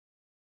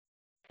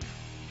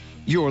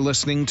You're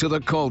listening to the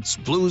Colts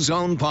Blue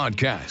Zone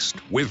podcast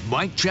with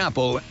Mike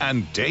Chappell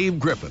and Dave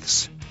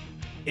Griffiths.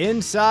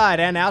 Inside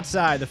and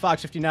outside the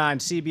Fox 59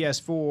 CBS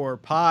 4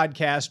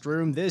 podcast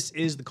room, this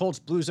is the Colts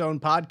Blue Zone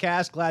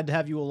podcast. Glad to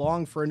have you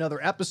along for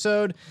another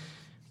episode.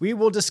 We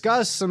will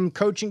discuss some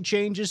coaching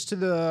changes to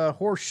the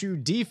horseshoe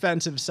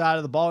defensive side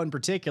of the ball in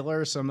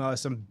particular,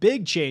 some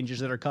big changes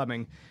that are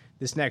coming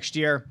this next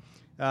year.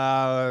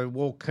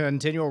 We'll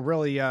continue to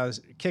really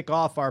kick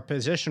off our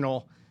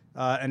positional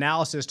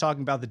analysis,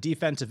 talking about the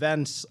defensive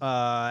ends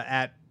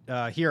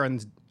here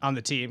on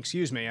the team.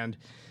 And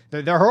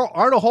there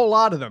aren't a whole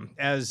lot of them,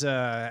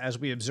 as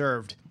we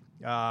observed,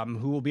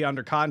 who will be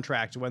under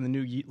contract when the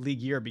new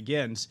league year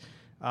begins.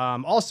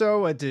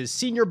 Also, it is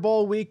Senior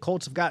Bowl week.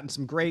 Colts have gotten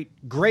some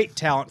great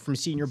talent from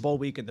Senior Bowl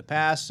week in the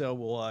past, so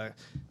we'll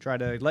try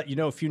to let you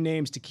know a few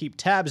names to keep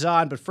tabs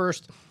on. But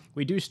first,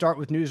 we do start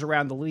with news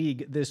around the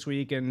league this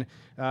week, and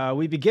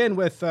we begin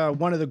with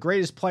one of the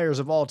greatest players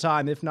of all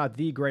time, if not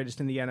the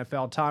greatest in the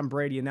NFL, Tom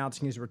Brady,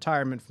 announcing his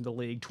retirement from the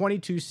league.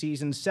 22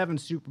 seasons, 7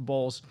 Super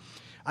Bowls.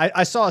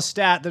 I saw a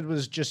stat that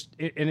was just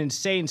an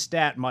insane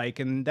stat, Mike,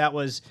 and that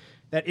was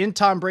that in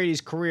Tom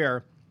Brady's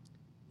career,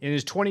 in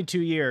his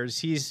 22 years,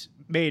 he's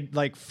made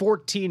like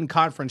 14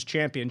 conference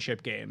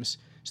championship games.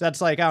 So that's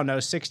like, I don't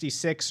know,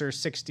 66 or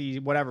 60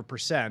 whatever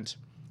percent,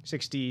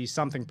 60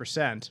 something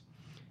percent.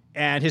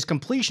 And his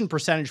completion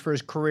percentage for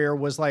his career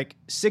was like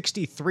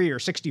 63 or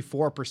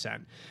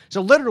 64%.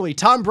 So literally,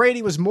 Tom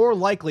Brady was more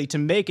likely to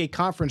make a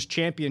conference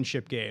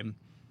championship game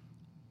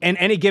in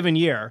any given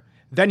year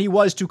than he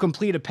was to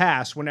complete a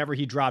pass whenever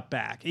he dropped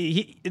back.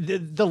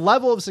 The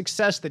level of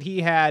success that he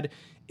had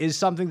is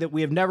something that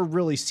we have never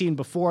really seen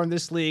before in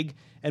this league.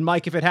 And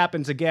Mike, if it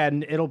happens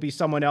again, it'll be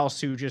someone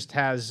else who just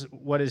has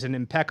what is an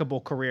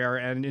impeccable career.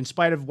 And in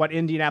spite of what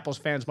Indianapolis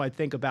fans might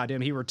think about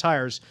him, he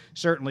retires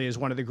certainly as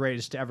one of the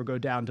greatest to ever go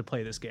down to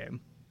play this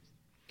game.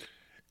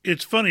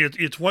 It's funny.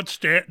 It's what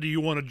stat do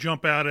you want to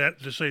jump out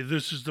at to say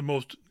this is the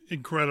most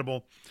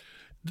incredible?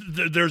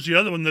 There's the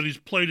other one that he's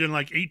played in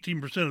like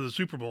 18% of the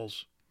Super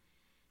Bowls.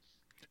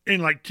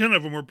 And like 10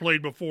 of them were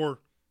played before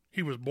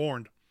he was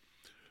born.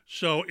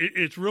 So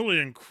it's really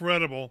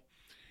incredible.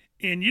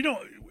 And, you know,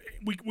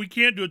 we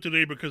can't do it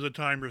today because of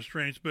time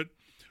restraints, but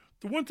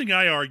the one thing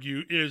I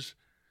argue is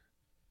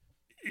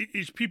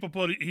people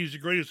put he's the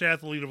greatest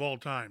athlete of all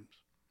time.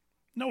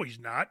 No, he's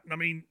not. I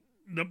mean,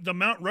 the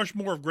Mount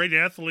Rushmore of great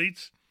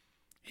athletes,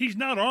 he's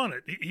not on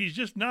it. He's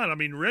just not. I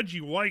mean,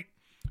 Reggie White,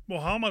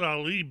 Muhammad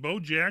Ali,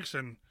 Bo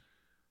Jackson,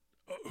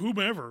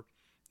 whomever.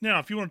 Now,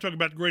 if you want to talk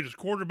about the greatest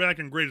quarterback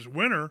and greatest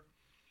winner,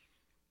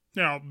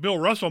 now Bill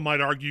Russell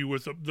might argue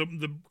with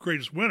the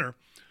greatest winner.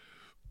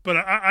 But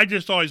I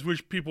just always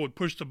wish people would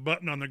push the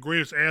button on the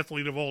greatest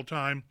athlete of all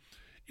time.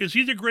 Is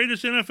he the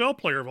greatest NFL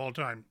player of all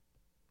time?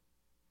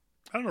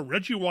 I don't know,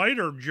 Reggie White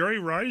or Jerry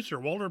Rice or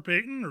Walter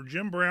Payton or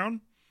Jim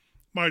Brown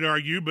might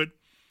argue, but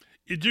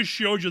it just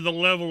shows you the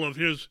level of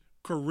his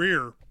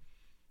career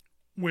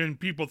when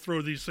people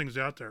throw these things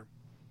out there.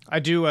 I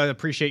do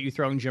appreciate you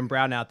throwing Jim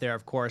Brown out there,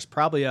 of course.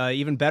 Probably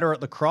even better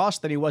at lacrosse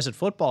than he was at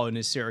football in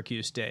his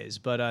Syracuse days.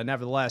 But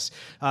nevertheless,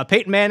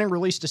 Peyton Manning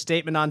released a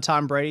statement on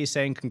Tom Brady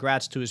saying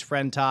congrats to his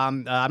friend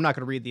Tom. I'm not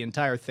going to read the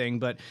entire thing,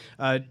 but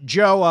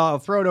Joe, I'll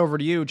throw it over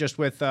to you just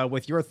with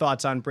your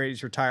thoughts on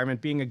Brady's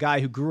retirement. Being a guy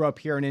who grew up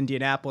here in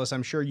Indianapolis,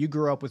 I'm sure you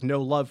grew up with no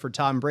love for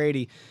Tom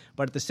Brady,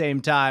 but at the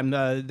same time,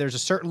 there's a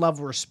certain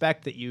level of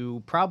respect that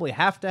you probably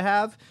have to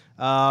have.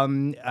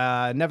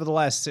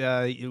 Nevertheless,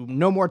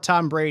 no more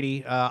Tom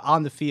Brady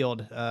on the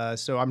field,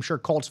 so I'm sure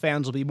Colts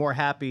fans will be more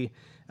happy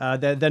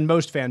than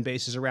most fan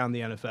bases around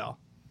the NFL.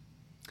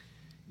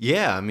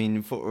 Yeah, I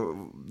mean,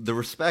 the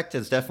respect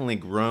has definitely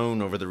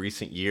grown over the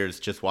recent years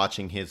just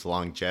watching his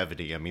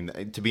longevity. I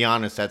mean, to be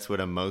honest, that's what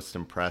I'm most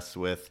impressed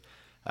with.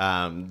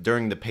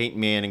 During the Peyton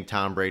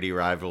Manning-Tom Brady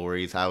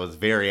rivalries, I was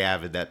very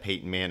avid that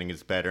Peyton Manning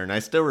is better, and I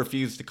still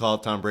refuse to call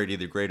Tom Brady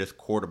the greatest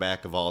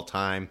quarterback of all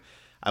time.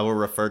 I will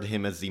refer to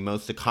him as the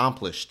most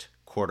accomplished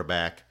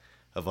quarterback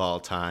of all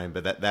time,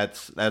 but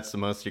that's the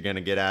most you're going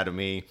to get out of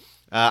me.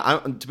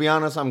 To be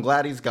honest, I'm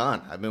glad he's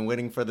gone. I've been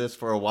waiting for this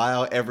for a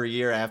while. Every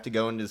year I have to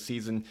go into the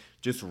season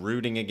just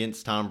rooting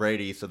against Tom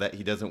Brady so that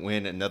he doesn't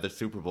win another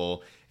Super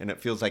Bowl, and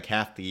it feels like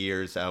half the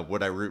years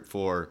what I root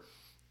for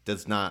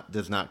does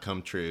not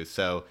come true.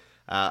 So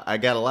I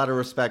got a lot of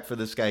respect for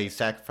this guy. He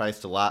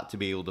sacrificed a lot to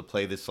be able to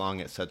play this long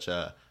at such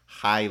a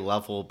high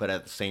level, but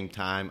at the same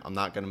time, I'm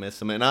not going to miss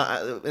him. And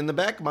in the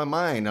back of my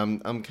mind,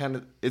 I'm kind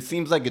of. It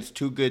seems like it's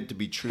too good to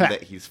be true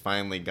that he's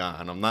finally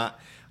gone. I'm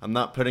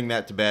not putting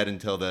that to bed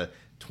until the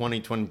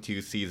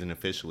 2022 season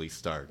officially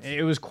starts.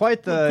 It was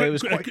quite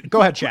the.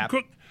 Go ahead, Chap.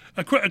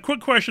 A quick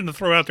question to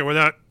throw out there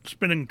without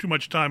spending too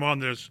much time on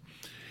this.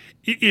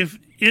 If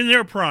in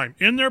their prime,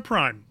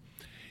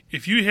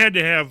 if you had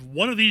to have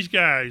one of these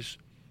guys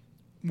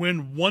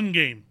win one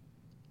game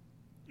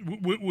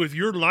with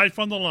your life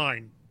on the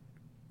line,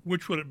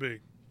 which would it be?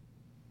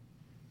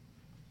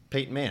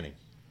 Peyton Manning.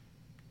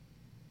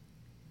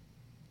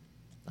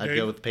 I'd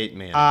go with Peyton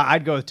Manning.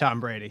 I'd go with Tom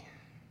Brady.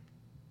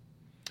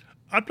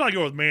 I'd probably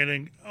go with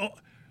Manning.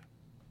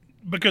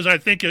 because I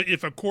think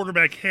if a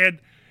quarterback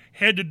had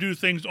to do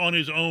things on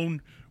his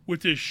own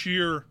with his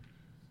sheer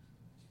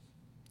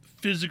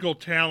physical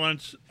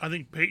talents, I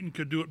think Peyton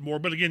could do it more.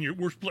 But again,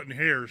 we're splitting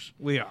hairs.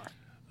 We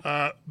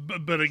are.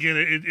 But again,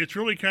 it's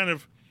really kind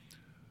of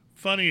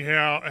funny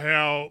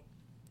how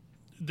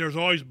there's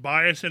always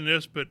bias in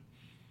this, but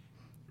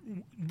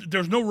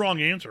there's no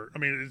wrong answer. I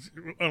mean,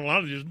 a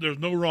lot of these, there's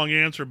no wrong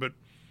answer, but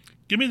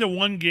give me the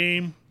one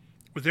game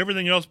with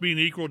everything else being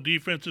equal,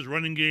 defenses,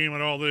 running game,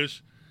 and all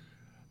this,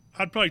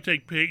 I'd probably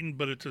take Peyton,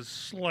 but it's a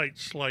slight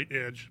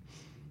edge.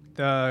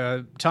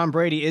 Tom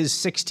Brady is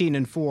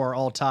 16-4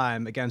 all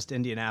time against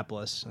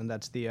Indianapolis, and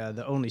that's the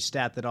only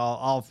stat that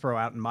I'll throw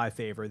out in my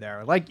favor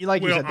there. Like you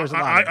said, there's a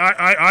lot.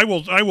 I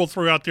will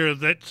throw out there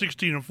that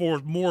 16-4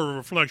 is more of a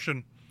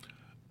reflection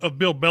of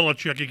Bill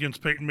Belichick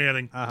against Peyton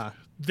Manning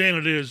than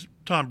it is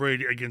Tom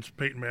Brady against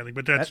Peyton Manning.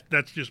 But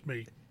that's just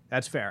me.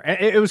 That's fair. And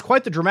it was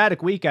quite the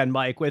dramatic weekend,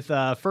 Mike, with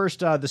first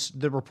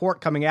the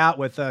report coming out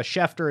with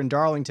Schefter and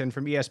Darlington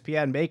from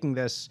ESPN making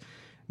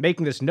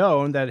this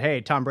known that,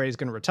 hey, Tom Brady's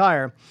going to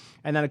retire.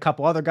 And then a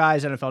couple other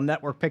guys, NFL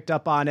Network, picked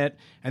up on it.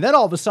 And then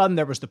all of a sudden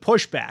there was the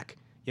pushback,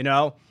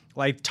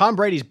 like Tom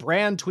Brady's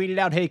brand tweeted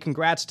out, hey,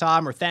 congrats,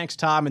 Tom, or thanks,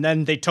 Tom. And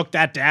then they took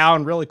that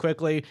down really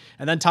quickly.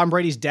 And then Tom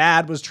Brady's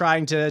dad was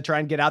trying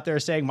and get out there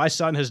saying, my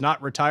son has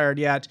not retired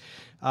yet.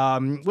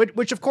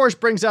 Which of course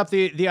brings up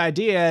the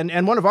idea.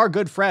 And one of our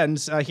good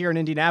friends here in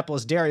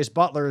Indianapolis, Darius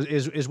Butler,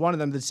 is one of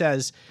them that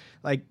says,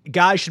 like,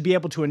 guys should be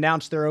able to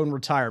announce their own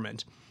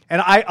retirement.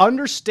 And I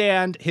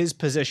understand his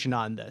position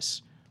on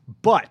this,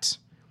 but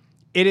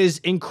it is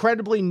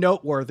incredibly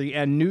noteworthy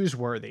and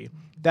newsworthy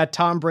that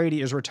Tom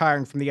Brady is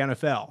retiring from the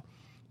NFL.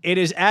 It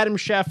is Adam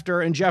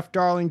Schefter and Jeff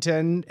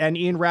Darlington and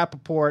Ian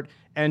Rappaport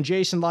and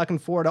Jason La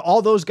Canfora,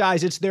 all those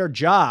guys, it's their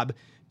job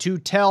to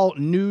tell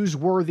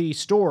newsworthy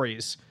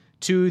stories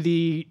to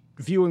the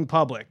viewing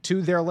public,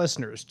 to their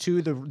listeners,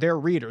 to their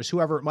readers,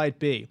 whoever it might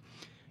be.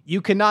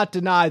 You cannot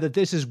deny that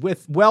this is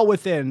well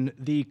within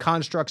the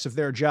constructs of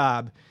their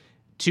job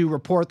to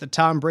report that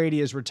Tom Brady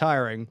is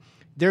retiring.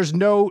 There's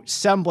no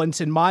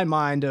semblance in my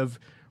mind of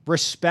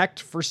respect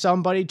for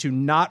somebody to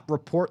not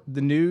report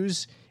the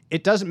news.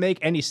 It doesn't make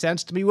any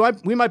sense to me.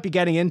 We might be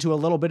getting into a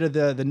little bit of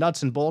the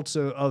nuts and bolts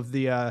of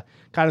the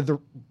kind of the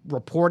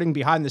reporting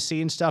behind the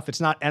scenes stuff.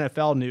 It's not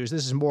NFL news.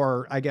 This is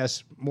more, I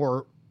guess,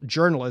 more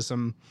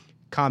journalism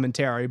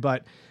commentary.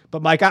 But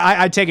Mike,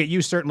 I take it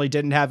you certainly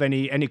didn't have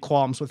any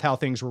qualms with how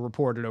things were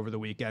reported over the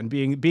weekend,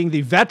 being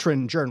the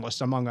veteran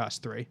journalist among us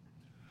three.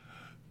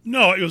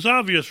 No, it was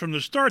obvious from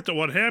the start that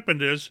what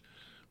happened is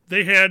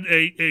they had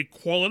a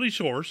quality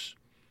source,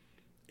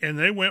 and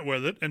they went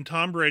with it, and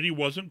Tom Brady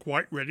wasn't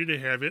quite ready to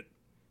have it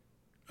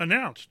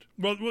announced.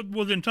 Well,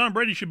 then Tom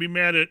Brady should be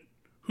mad at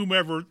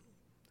whomever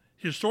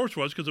his source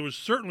was, because it was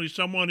certainly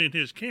someone in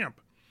his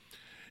camp.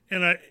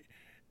 And I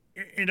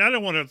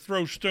don't want to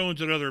throw stones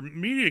at other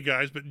media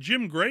guys, but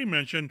Jim Gray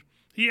mentioned,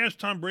 he asked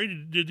Tom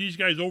Brady, did these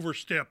guys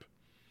overstep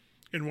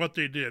in what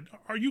they did?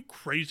 Are you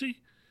crazy?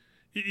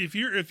 If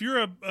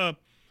you're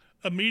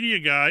a media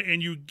guy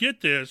and you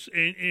get this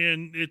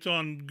and it's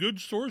on good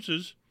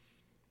sources,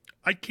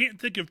 I can't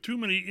think of too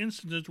many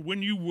instances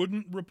when you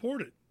wouldn't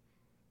report it.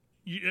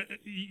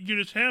 You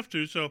just have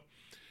to. So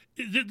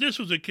this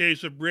was a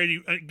case of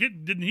Brady.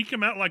 Didn't he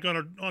come out like on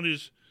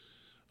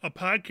a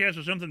podcast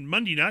or something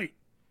Monday night,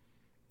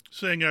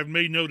 saying I've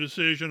made no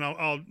decision.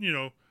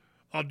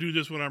 I'll do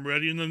this when I'm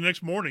ready. And then the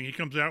next morning he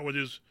comes out with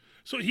his.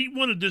 So he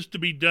wanted this to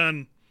be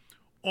done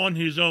on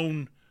his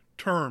own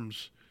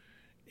terms.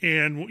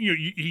 And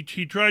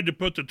he tried to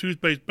put the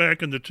toothpaste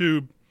back in the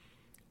tube,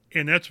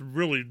 and that's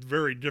really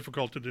very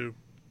difficult to do.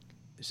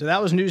 So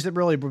that was news that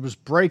really was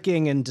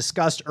breaking and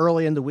discussed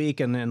early in the week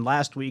and then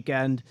last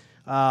weekend.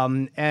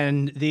 And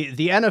the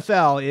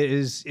NFL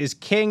is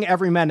king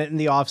every minute in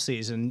the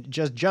offseason.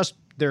 Just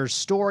there's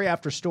story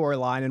after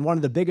storyline, and one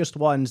of the biggest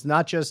ones,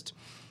 not just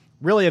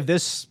really of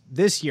this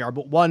year,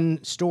 but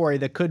one story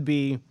that could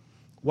be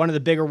one of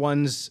the bigger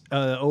ones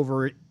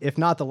over, if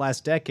not the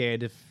last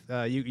decade, if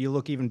you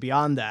look even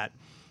beyond that,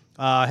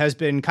 has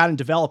been kind of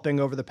developing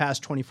over the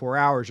past 24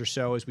 hours or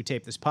so as we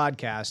tape this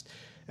podcast,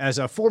 as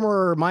a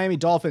former Miami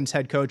Dolphins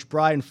head coach,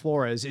 Brian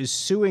Flores, is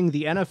suing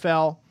the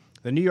NFL,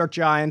 the New York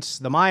Giants,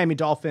 the Miami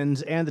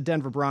Dolphins, and the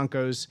Denver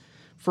Broncos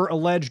for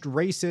alleged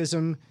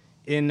racism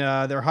in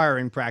their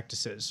hiring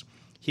practices.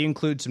 He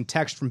includes some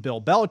text from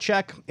Bill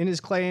Belichick in his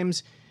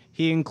claims.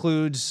 He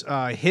includes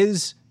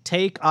his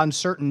take on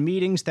certain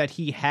meetings that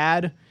he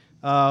had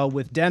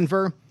with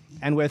Denver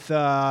and with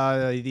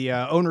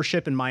the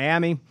ownership in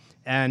Miami,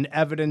 and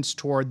evidence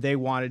toward they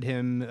wanted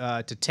him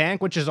to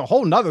tank, which is a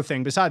whole nother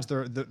thing besides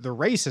the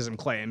racism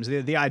claims.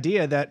 The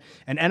idea that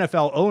an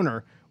NFL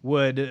owner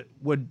would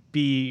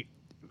be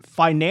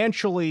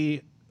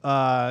financially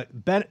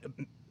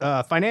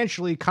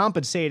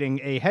compensating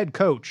a head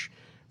coach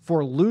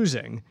for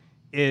losing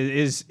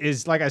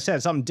is like I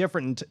said, something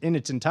different in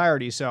its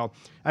entirety. So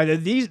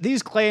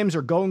these claims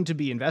are going to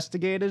be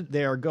investigated.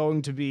 They are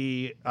going to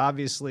be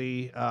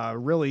obviously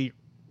really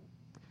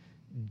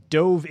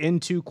dove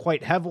into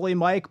quite heavily,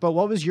 Mike. But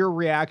what was your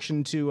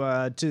reaction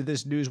to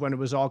this news when it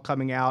was all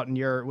coming out?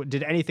 And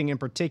did anything in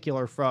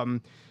particular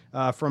from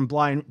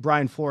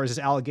Brian Flores'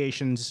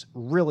 allegations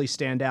really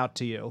stand out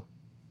to you?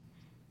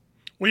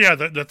 Well, yeah,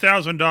 the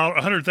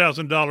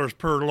 $100,000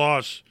 per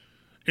loss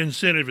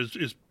incentive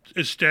is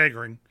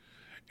staggering.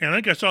 And I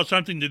think I saw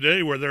something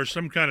today where there's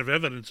some kind of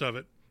evidence of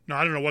it. Now,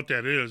 I don't know what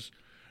that is.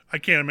 I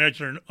can't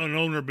imagine an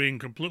owner being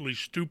completely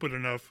stupid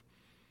enough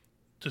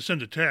to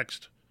send a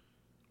text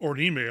or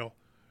an email.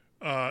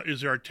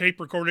 Is there a tape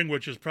recording,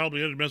 which is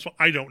probably inadmissible?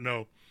 I don't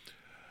know.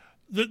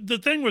 The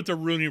thing with the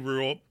Rooney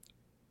Rule,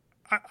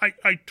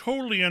 I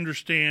totally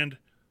understand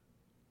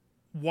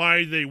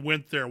why they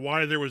went there,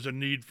 why there was a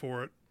need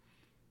for it,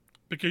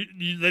 because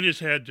they just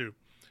had to.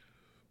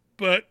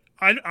 But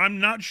I'm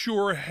not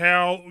sure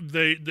how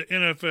the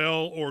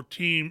NFL or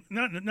team,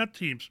 not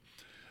teams,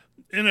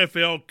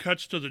 NFL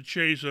cuts to the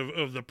chase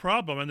of the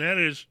problem, and that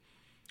is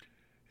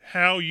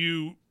how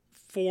you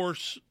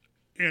force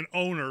an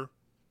owner,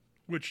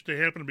 which they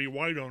happen to be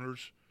white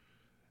owners,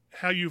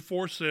 how you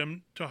force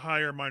them to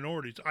hire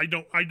minorities. I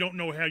don't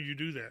know how you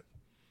do that.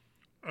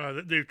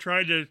 They've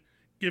tried to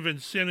give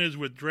incentives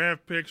with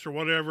draft picks or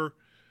whatever,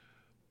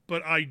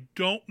 but I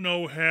don't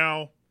know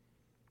how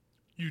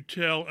you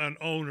tell an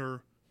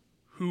owner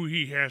who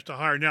he has to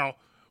hire. Now,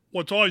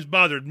 what's always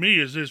bothered me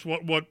is this,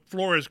 what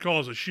Flores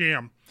calls a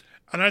sham.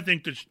 And I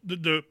think that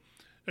the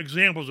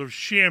examples of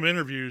sham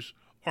interviews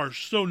are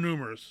so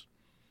numerous.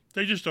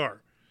 They just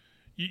are.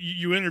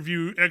 You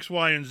interview X,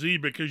 Y, and Z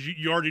because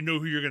you already know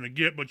who you're going to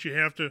get, but you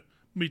have to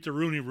meet the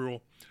Rooney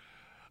Rule.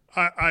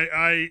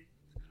 The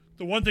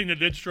one thing that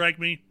did strike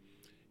me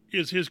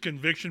is his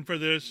conviction for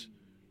this,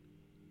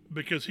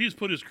 because he's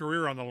put his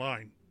career on the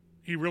line.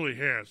 He really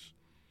has.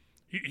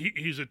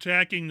 He's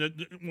attacking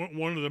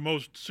one of the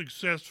most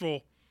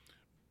successful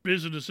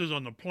businesses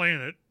on the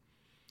planet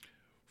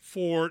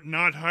for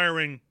not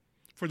hiring,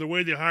 for the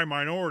way they hire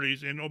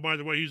minorities. And, oh, by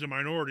the way, he's a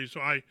minority,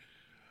 so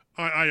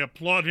I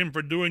applaud him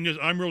for doing this.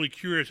 I'm really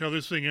curious how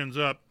this thing ends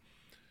up,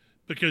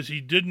 because he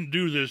didn't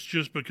do this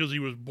just because he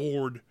was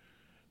bored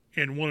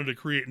and wanted to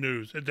create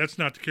news. That's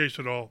not the case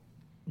at all.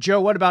 Joe,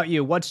 what about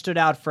you? What stood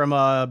out from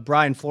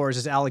Brian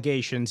Flores'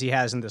 allegations he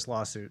has in this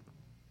lawsuit?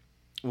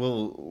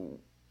 Well,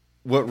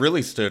 what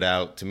really stood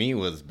out to me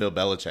was Bill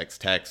Belichick's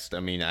text. I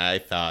mean, I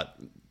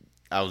thought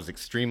I was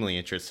extremely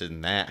interested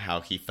in that, how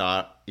he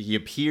thought he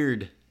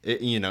appeared,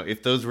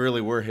 if those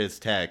really were his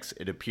texts,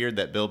 it appeared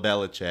that Bill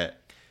Belichick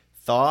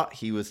thought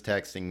he was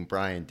texting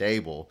Brian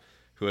Daboll,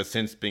 who has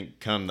since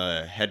become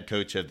the head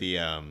coach of the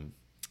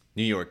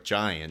New York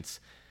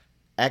Giants,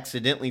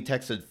 accidentally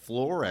texted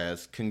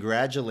Flores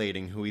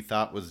congratulating who he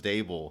thought was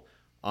Daboll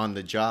on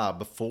the job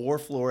before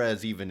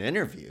Flores even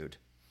interviewed.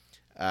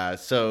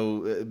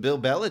 So Bill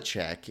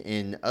Belichick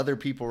and other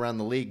people around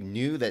the league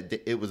knew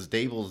that it was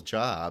Daboll's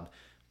job,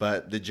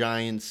 but the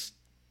Giants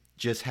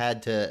just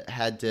had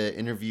to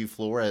interview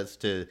Flores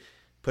to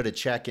put a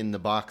check in the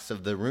box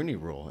of the Rooney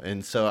Rule.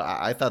 And so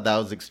I thought that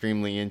was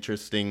extremely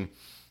interesting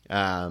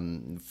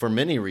for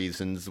many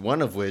reasons,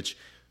 one of which,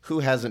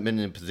 who hasn't been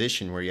in a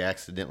position where you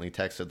accidentally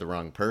texted the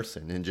wrong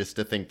person? And just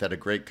to think that a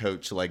great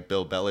coach like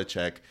Bill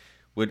Belichick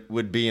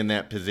would be in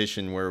that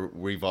position where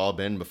we've all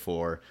been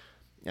before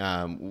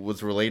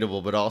was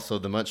relatable, but also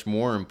the much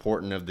more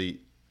important of the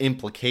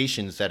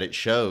implications that it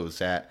shows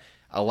that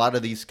a lot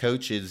of these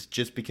coaches,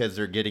 just because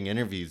they're getting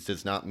interviews,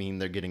 does not mean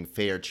they're getting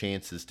fair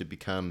chances to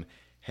become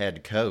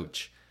head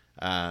coach.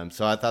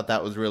 So I thought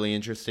that was really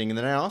interesting. And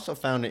then I also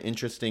found it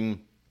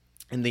interesting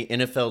in the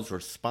NFL's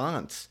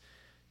response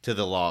to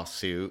the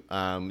lawsuit.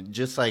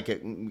 Just like a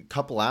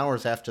couple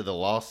hours after the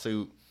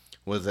lawsuit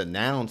was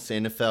announced, the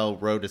NFL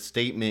wrote a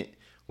statement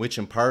which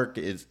in part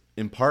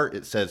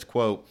it says,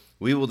 quote,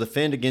 "We will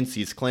defend against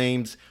these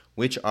claims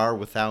which are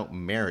without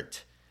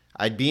merit."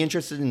 I'd be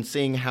interested in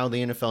seeing how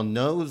the NFL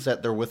knows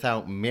that they're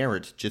without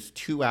merit just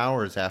 2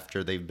 hours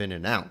after they've been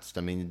announced.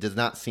 I mean, it does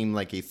not seem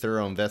like a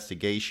thorough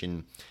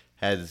investigation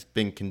has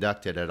been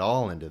conducted at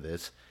all into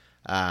this.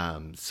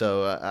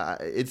 So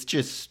it's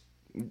just,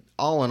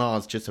 all in all,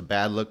 it's just a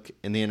bad look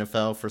in the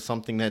NFL for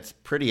something that's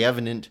pretty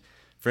evident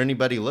for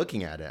anybody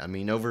looking at it. I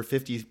mean, over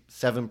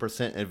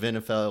 57% of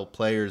NFL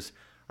players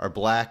are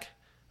black,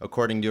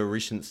 according to a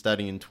recent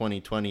study in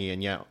 2020,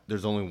 and yet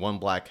there's only one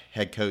black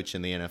head coach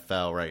in the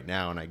NFL right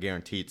now, and I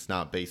guarantee it's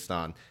not based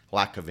on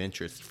lack of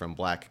interest from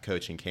black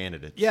coaching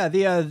candidates. Yeah,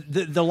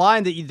 the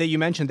line that you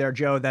mentioned there,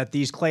 Joe, that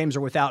these claims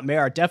are without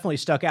merit, definitely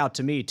stuck out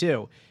to me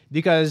too,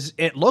 because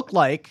it looked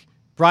like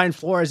Brian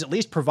Flores at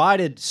least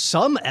provided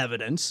some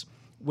evidence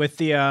with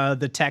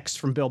the text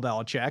from Bill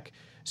Belichick.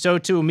 So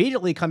to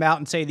immediately come out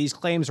and say these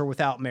claims are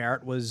without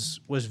merit was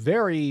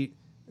very,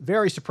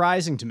 very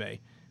surprising to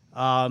me.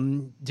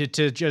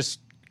 To just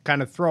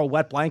kind of throw a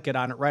wet blanket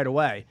on it right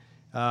away.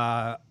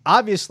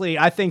 Obviously,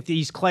 I think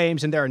these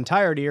claims in their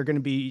entirety are going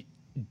to be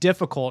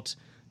difficult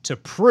to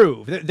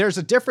prove. There's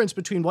a difference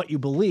between what you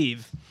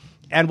believe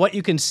and what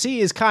you can see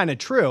is kind of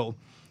true.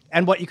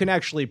 and what you can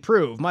actually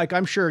prove. Mike,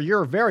 I'm sure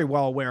you're very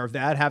well aware of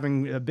that,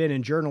 having been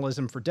in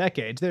journalism for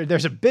decades.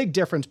 There's a big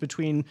difference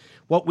between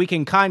what we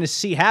can kind of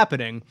see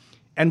happening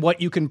and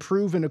what you can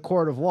prove in a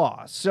court of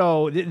law.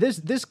 So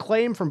this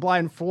claim from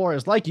Brian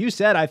Flores, like you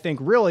said, I think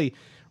really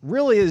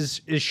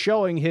is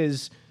showing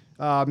his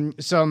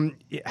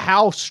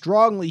how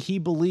strongly he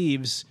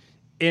believes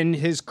in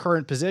his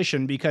current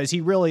position, because he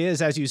really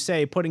is, as you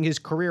say, putting his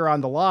career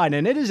on the line.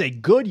 And it is a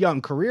good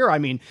young career. I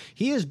mean,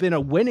 he has been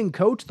a winning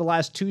coach the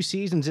last 2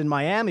 seasons in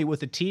Miami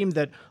with a team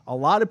that a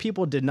lot of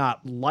people did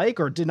not like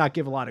or did not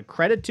give a lot of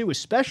credit to,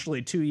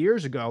 especially 2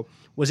 years ago,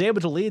 was able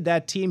to lead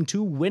that team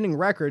to winning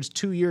records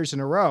 2 years in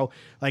a row.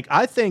 Like,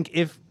 I think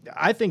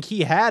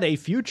he had a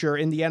future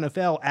in the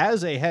NFL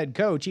as a head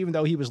coach, even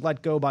though he was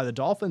let go by the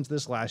Dolphins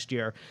this last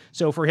year.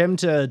 So for him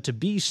to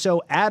be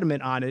so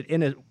adamant on it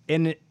in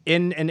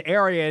an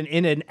area and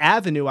in an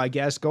avenue, I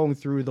guess, going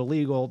through the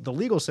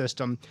legal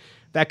system,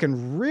 that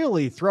can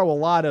really throw a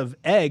lot of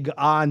egg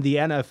on the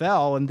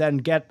NFL and then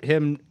get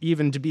him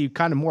even to be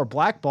kind of more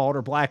blackballed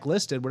or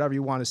blacklisted, whatever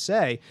you want to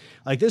say.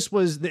 Like, this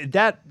was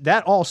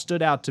that all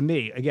stood out to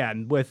me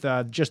again with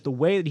just the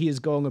way that he is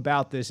going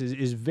about this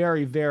is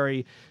very,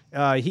 very.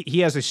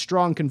 He has a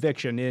strong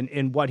conviction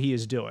in what he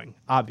is doing,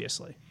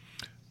 obviously.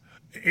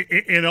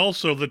 And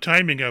also the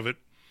timing of it.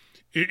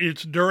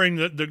 It's during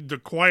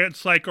the quiet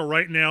cycle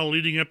right now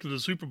leading up to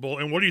the Super Bowl.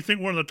 And what do you think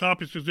one of the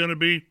topics is going to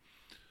be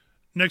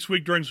next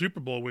week during Super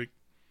Bowl week?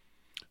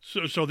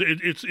 So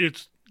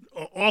it's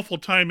awful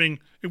timing.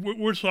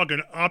 We're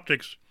talking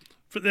optics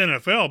for the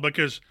NFL,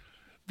 because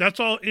that's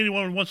all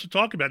anyone wants to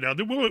talk about now.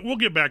 We'll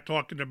get back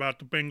talking about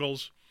the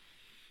Bengals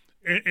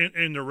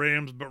and the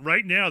Rams, but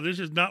right now this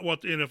is not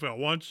what the NFL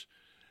wants.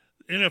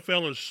 The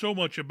NFL is so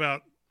much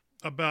about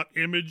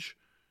image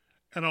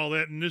and all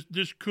that, and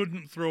this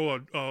couldn't throw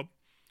a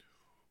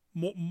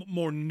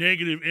more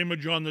negative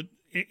image on the.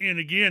 And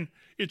again,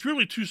 it's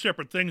really two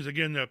separate things.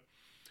 Again,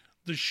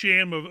 the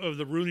sham of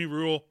the Rooney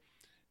Rule,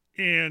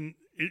 and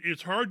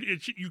it's hard.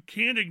 You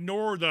can't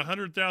ignore the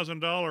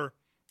 $100,000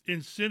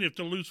 incentive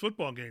to lose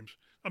football games.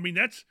 I mean,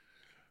 that's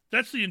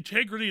the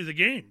integrity of the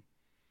game.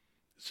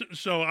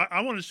 So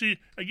I want to see,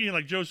 again,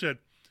 like Joe said,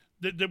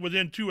 that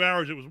within 2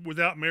 hours it was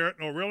without merit.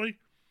 Oh, really?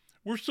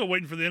 We're still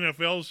waiting for the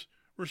NFL's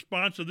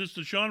response to this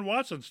Deshaun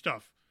Watson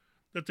stuff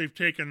that they've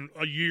taken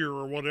a year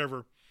or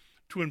whatever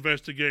to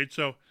investigate.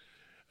 So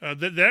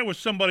that was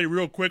somebody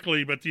real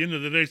quickly, but at the end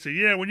of the day, say,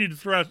 yeah, we need to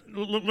throw out,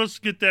 let's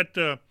get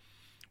that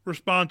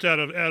response out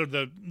of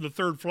the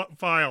third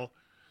file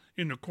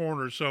in the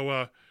corner.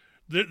 So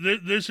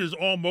this is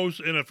almost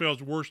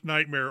NFL's worst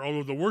nightmare,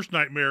 although the worst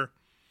nightmare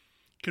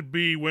could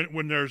be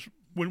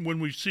when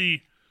we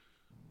see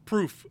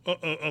proof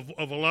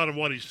of a lot of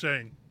what he's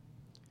saying.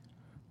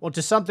 Well,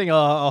 to something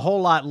a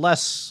whole lot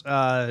less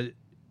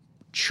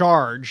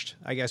charged,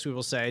 I guess we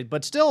will say,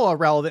 but still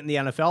relevant in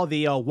the NFL,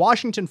 the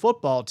Washington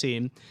football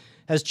team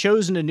has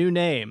chosen a new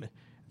name.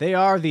 They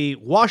are the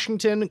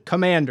Washington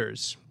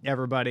Commanders,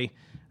 everybody.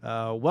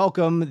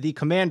 Welcome the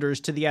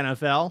Commanders to the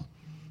NFL.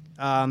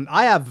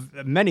 I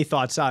have many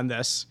thoughts on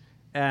this,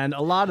 and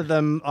a lot of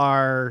them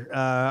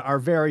are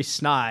very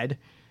snide.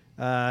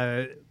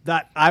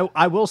 That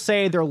I will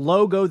say their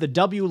logo, the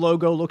W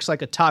logo, looks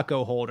like a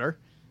taco holder.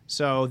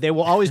 So they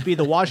will always be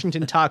the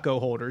Washington Taco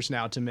Holders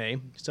now to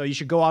me. So you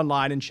should go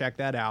online and check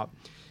that out.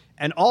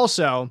 And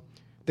also,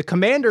 the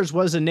Commanders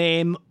was a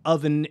name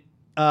of an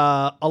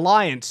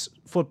Alliance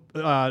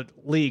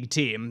League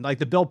team, like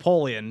the Bill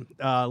Polian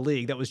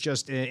League that was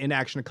just in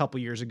action a couple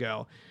years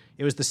ago.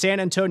 It was the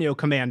San Antonio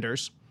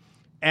Commanders.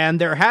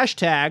 And their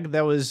hashtag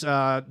that was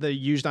they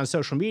used on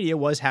social media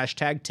was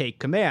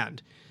 #TakeCommand.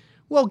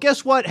 Well,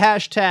 guess what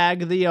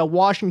hashtag the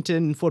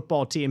Washington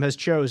football team has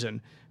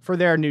chosen for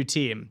their new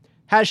team?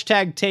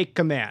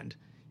 #TakeCommand.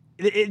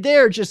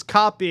 They're just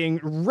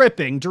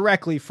ripping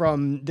directly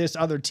from this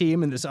other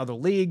team and this other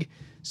league.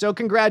 So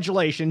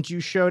congratulations, you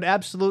showed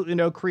absolutely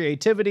no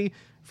creativity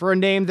for a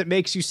name that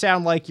makes you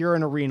sound like you're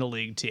an Arena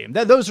League team.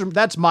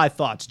 That's my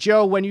thoughts.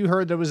 Joe, when you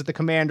heard that was the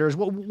Commanders,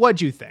 what'd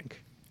you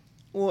think?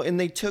 Well, and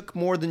they took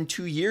more than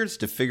 2 years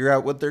to figure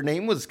out what their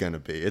name was going to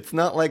be. It's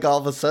not like all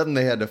of a sudden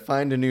they had to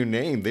find a new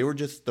name. They were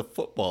just the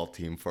football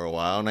team for a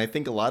while, and I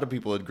think a lot of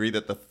people agree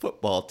that the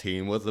football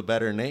team was a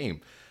better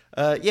name.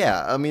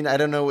 Yeah, I mean, I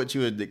don't know what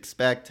you would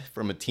expect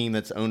from a team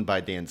that's owned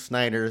by Dan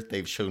Snyder.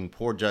 They've shown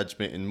poor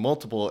judgment in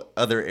multiple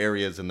other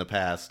areas in the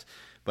past,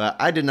 but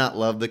I did not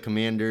love the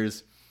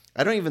Commanders.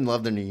 I don't even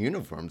love their new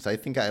uniforms. I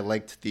think I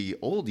liked the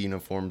old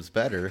uniforms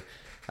better.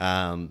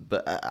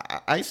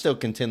 But I still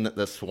contend that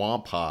the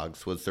Swamp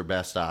Hogs was their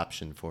best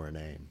option for a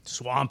name.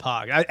 Swamp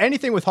Hog.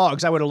 Anything with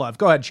hogs I would have loved.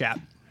 Go ahead, chap.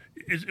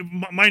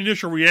 My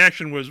initial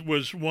reaction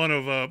was one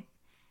of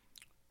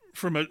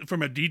from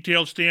a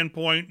detailed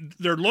standpoint.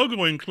 Their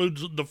logo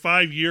includes the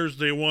 5 years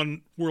they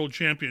won world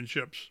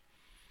championships,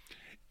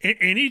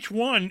 and each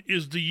one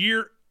is the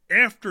year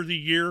after the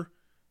year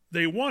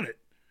they won it.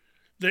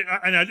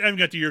 And I haven't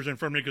got the years in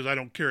front of me because I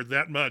don't care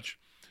that much.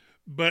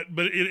 But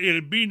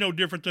it'd be no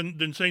different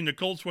than saying the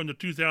Colts won the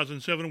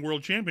 2007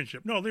 World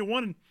Championship. No, they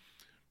won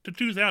to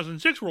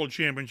 2006 World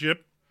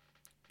Championship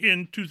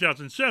in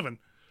 2007.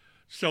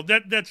 So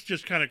that's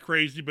just kind of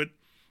crazy, but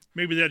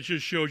maybe that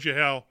just shows you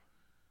how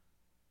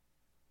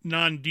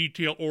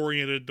non-detail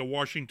oriented the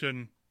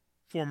Washington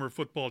former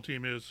football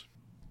team is.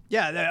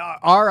 Yeah,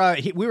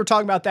 we were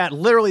talking about that,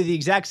 literally the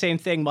exact same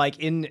thing, Mike,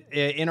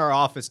 in our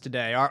office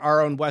today.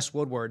 Our own Wes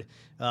Woodward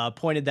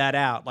pointed that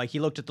out. Like, he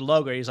looked at the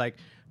logo, he's like,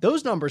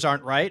 those numbers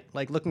aren't right.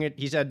 Like, looking at,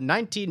 he said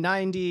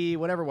 1990,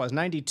 whatever it was,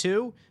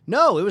 92?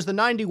 No, it was the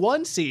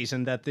 91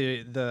 season that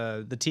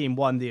the team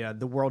won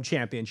the world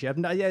championship.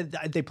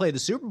 They played the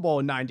Super Bowl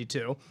in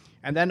 92.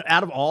 And then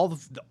out of all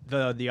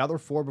the other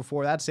four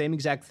before that, same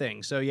exact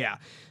thing. So yeah,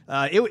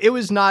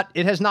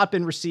 it has not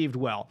been received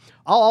well.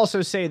 I'll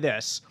also say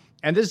this,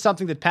 and this is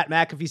something that Pat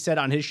McAfee said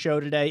on his show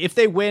today. If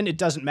they win, it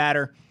doesn't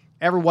matter.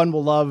 Everyone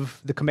will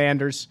love the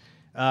Commanders.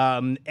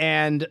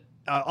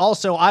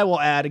 Also, I will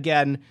add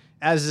again,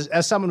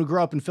 as someone who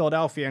grew up in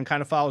Philadelphia and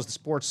kind of follows the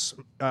sports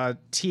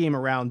team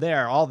around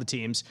there, all the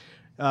teams,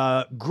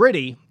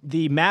 Gritty,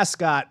 the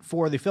mascot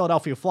for the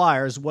Philadelphia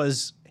Flyers,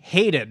 was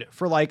hated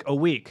for like a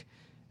week.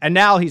 And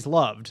now he's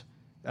loved.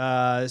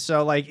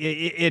 So like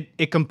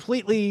it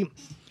completely,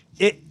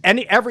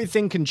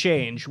 everything can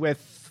change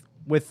with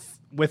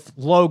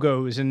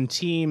logos and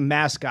team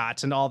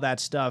mascots and all that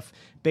stuff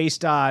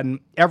based on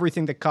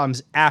everything that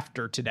comes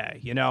after today.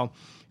 You know,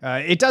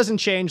 it doesn't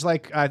change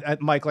like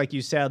Mike, like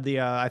you said,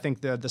 I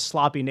think the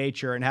sloppy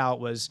nature and how it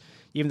was.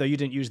 Even though you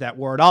didn't use that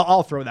word,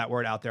 I'll throw that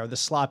word out there. The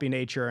sloppy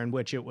nature in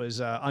which it was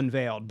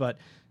unveiled, but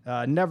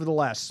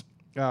nevertheless.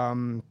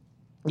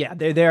 Yeah,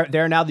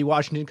 they're now the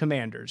Washington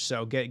Commanders,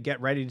 so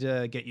get ready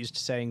to get used to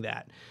saying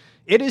that.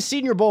 It is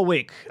Senior Bowl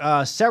week.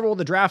 Several of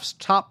the draft's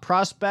top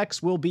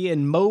prospects will be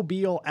in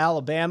Mobile,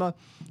 Alabama.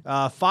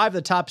 5 of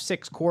the top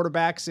 6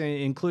 quarterbacks,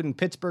 including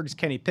Pittsburgh's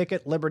Kenny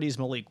Pickett, Liberty's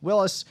Malik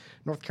Willis,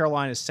 North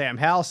Carolina's Sam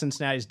Howell,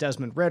 Cincinnati's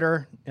Desmond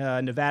Ridder,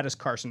 Nevada's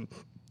Carson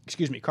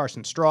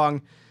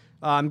Strong.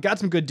 Got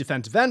some good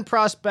defensive end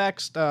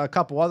prospects. A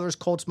couple others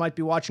Colts might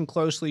be watching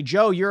closely.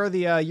 Joe, you're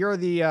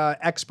the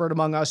expert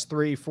among us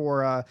three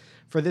for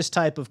this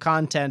type of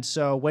content.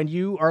 So when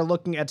you are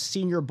looking at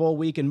Senior Bowl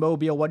week in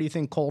Mobile, what do you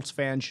think Colts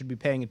fans should be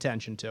paying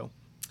attention to?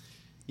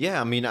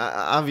 Yeah, I mean,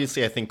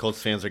 obviously, I think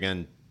Colts fans are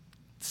going to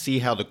see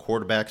how the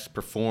quarterbacks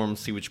perform,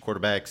 see which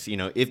quarterbacks,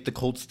 if the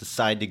Colts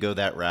decide to go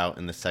that route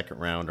in the second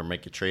round or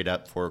make a trade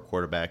up for a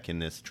quarterback in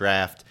this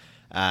draft.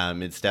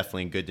 It's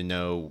definitely good to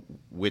know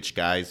which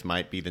guys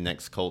might be the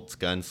next Colts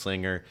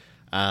gunslinger.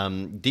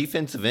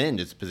 Defensive end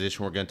is a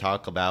position we're going to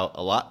talk about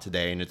a lot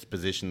today, and it's a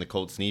position the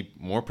Colts need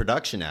more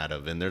production out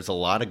of. And there's a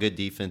lot of good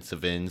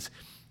defensive ends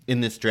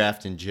in this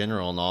draft in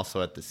general, and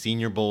also at the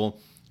Senior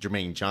Bowl.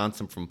 Jermaine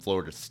Johnson from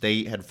Florida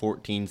State had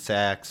 14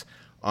 sacks.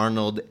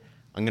 Arnold,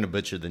 I'm going to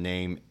butcher the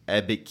name,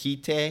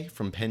 Ebikite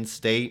from Penn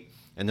State,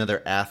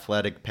 another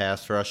athletic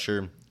pass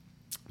rusher.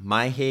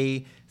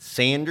 Maihei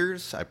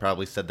Sanders, I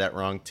probably said that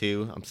wrong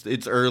too.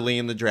 It's early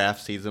in the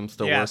draft season. I'm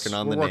still working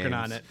on the names. Working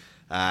on it.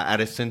 Out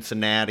of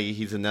Cincinnati,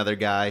 he's another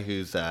guy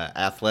who's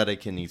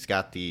athletic and he's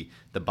got the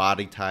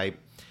body type.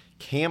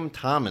 Cam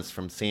Thomas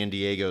from San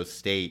Diego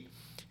State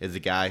is a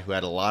guy who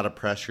had a lot of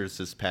pressures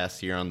this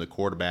past year on the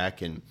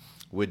quarterback and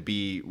would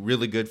be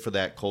really good for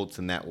that Colts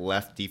in that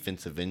left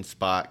defensive end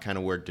spot, kind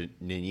of where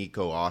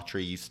Nico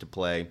Autry used to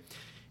play.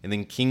 And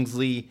then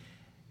Kingsley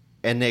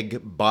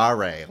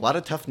Enagbare, a lot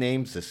of tough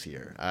names this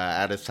year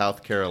out of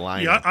South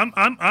Carolina. Yeah,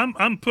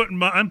 I'm putting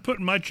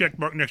my check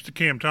mark next to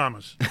Cam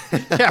Thomas.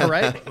 Yeah,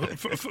 right.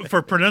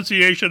 For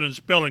pronunciation and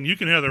spelling, you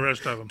can have the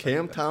rest of them.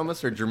 Cam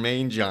Thomas or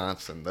Jermaine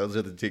Johnson, those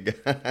are the two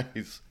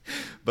guys.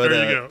 But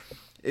there you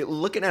go.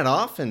 Looking at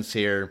offense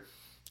here,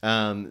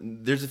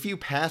 there's a few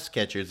pass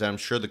catchers that I'm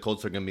sure the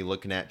Colts are going to be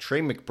looking at. Trey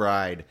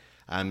McBride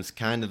is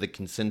kind of the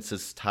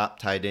consensus top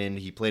tight end.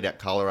 He played at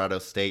Colorado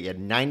State. He had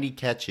 90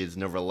 catches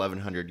and over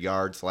 1,100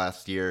 yards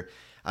last year.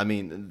 I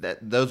mean,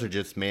 those are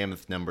just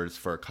mammoth numbers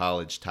for a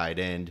college tight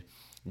end.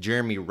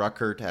 Jeremy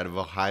Ruckert out of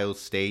Ohio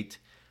State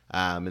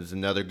is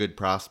another good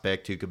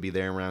prospect who could be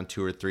there around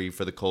 2 or 3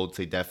 for the Colts.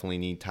 They definitely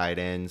need tight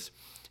ends.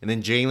 And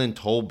then Jalen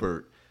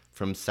Tolbert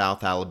from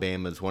South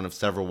Alabama is one of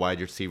several wide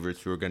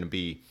receivers who are going to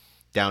be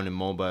down in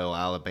Mobile,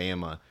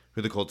 Alabama,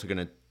 who the Colts are going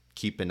to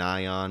keep an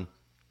eye on.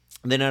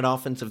 And then at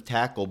offensive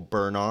tackle,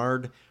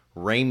 Bernard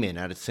Raymond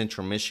out of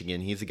Central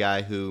Michigan. He's a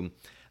guy who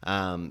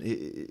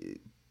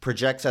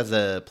projects as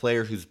a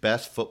player whose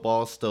best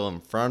football is still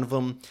in front of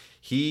him.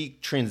 He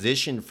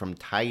transitioned from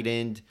tight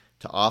end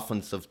to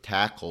offensive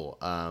tackle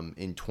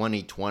in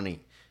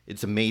 2020.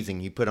 It's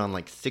amazing. He put on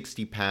like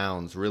 60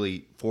 pounds,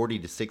 really 40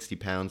 to 60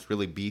 pounds,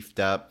 really beefed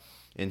up.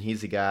 And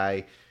he's a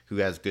guy who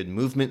has good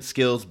movement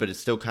skills, but is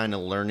still kind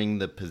of learning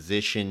the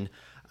position.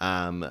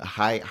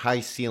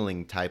 High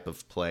ceiling type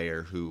of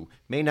player who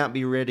may not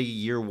be ready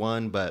year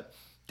one, but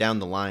down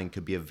the line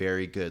could be a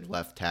very good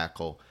left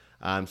tackle.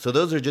 So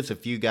those are just a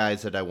few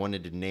guys that I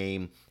wanted to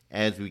name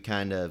as we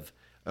kind of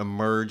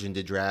emerge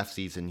into draft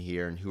season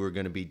here and who are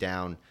going to be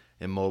down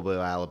in Mobile,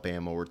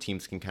 Alabama, where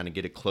teams can kind of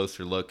get a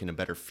closer look and a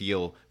better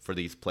feel for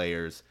these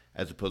players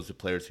as opposed to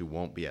players who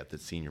won't be at the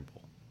Senior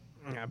Bowl.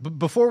 Yeah,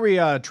 before we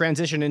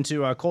transition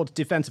into Colts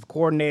defensive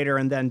coordinator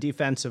and then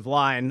defensive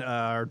line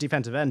or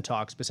defensive end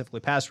talk, specifically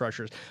pass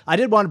rushers, I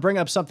did want to bring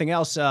up something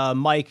else,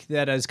 Mike,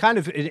 that is kind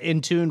of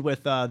in tune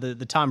with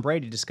the Tom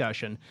Brady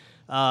discussion.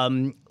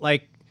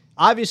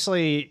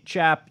 Obviously,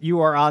 Chap, you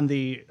are on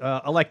the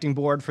electing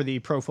board for the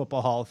Pro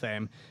Football Hall of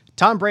Fame.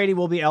 Tom Brady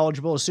will be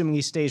eligible, assuming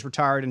he stays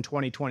retired in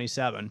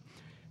 2027.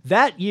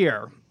 That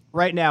year,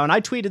 right now, and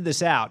I tweeted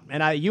this out,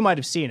 and you might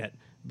have seen it,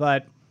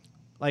 but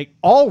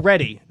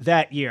already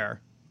that year,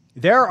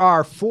 there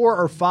are 4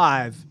 or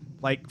 5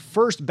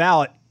 first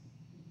ballot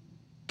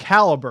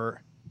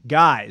caliber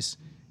guys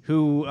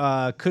who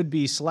could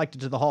be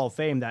selected to the Hall of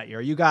Fame that year.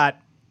 You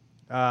got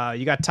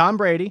Tom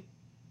Brady,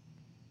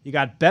 you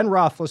got Ben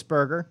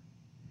Roethlisberger,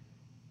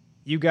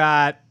 you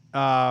got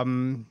now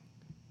I'm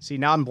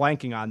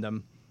blanking on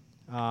them.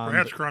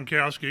 Perhaps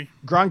Gronkowski.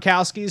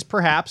 Gronkowski's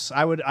perhaps.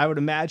 I would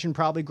imagine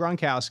probably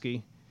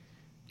Gronkowski.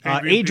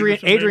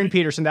 Adrian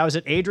Peterson. That was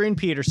it. Adrian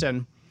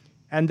Peterson.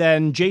 And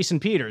then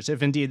Jason Peters,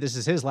 if indeed this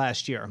is his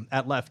last year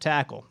at left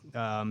tackle.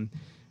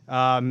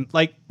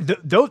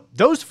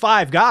 Those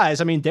 5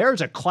 guys, I mean, there's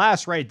a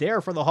class right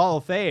there for the Hall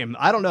of Fame.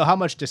 I don't know how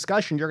much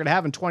discussion you're going to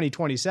have in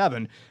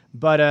 2027,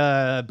 but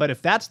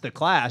if that's the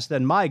class,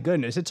 then my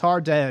goodness, it's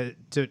hard to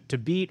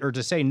beat or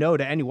to say no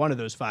to any one of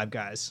those 5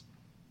 guys.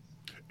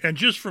 And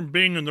just from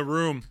being in the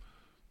room,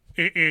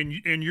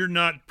 and you're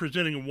not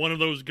presenting one of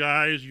those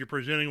guys, you're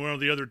presenting one of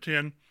the other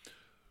 10,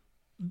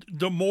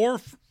 the more,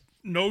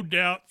 no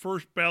doubt,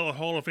 first ballot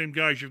Hall of Fame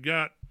guys you've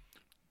got,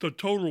 the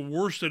total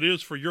worse it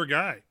is for your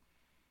guy.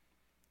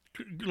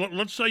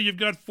 Let's say you've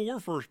got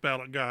 4 first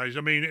ballot guys.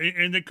 I mean,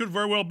 and they could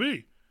very well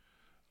be.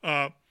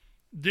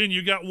 Then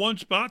you got 1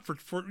 spot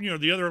for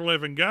the other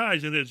 11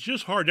 guys, and it's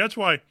just hard. That's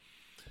why,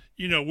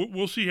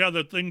 we'll see how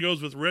the thing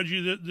goes with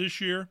Reggie this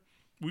year.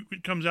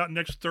 It comes out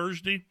next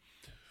Thursday.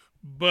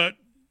 But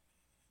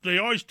they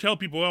always tell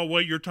people, "Oh,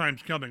 wait, your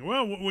time's coming."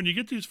 Well, when you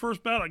get these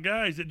first ballot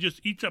guys, it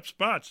just eats up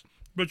spots.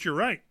 But you're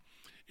right.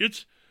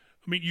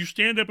 You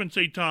stand up and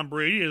say Tom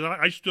Brady. As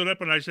I stood up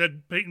and I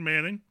said Peyton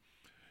Manning.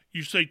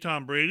 You say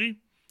Tom Brady.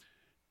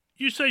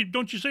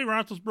 Don't you say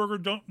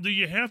Roethlisberger? Do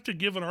you have to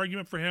give an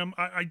argument for him?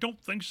 I don't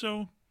think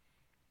so.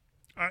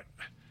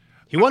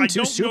 He won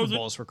 2 Super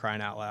Bowls, for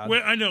crying out loud.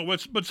 Well, I know,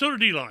 but so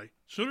did Eli.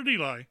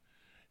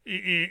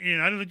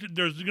 And I don't think that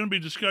there's going to be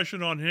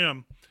discussion on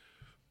him.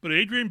 But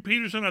Adrian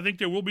Peterson, I think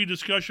there will be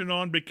discussion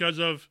on because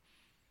of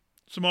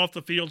some off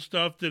the field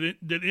stuff that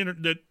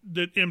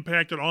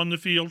impacted on the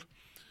field.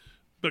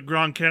 But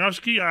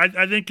Gronkowski,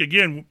 I think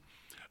again,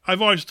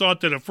 I've always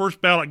thought that a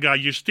first ballot guy,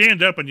 you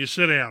stand up and you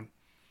sit down.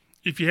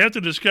 If you have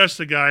to discuss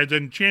the guy,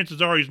 then chances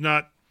are he's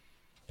not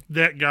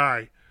that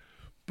guy.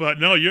 But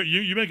no,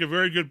 you make a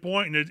very good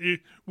point, and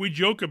we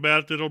joke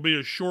about that it'll be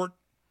a short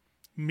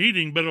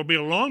meeting, but it'll be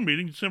a long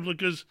meeting simply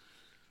because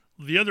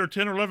the other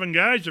 10 or 11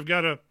 guys have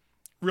got to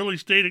really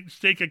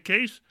stake a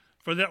case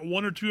for that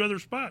 1 or 2 other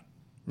spot.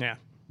 Yeah.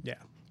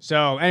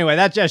 So anyway,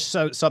 that's just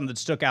something that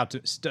stuck out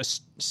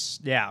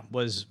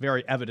was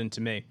very evident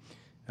to me.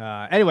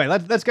 Anyway,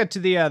 let's get to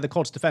the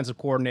Colts defensive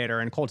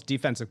coordinator and Colts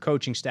defensive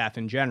coaching staff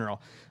in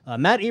general.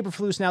 Matt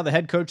Eberflus, now the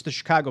head coach of the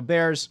Chicago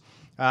Bears.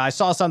 I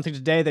saw something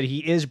today that he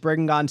is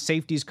bringing on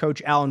safeties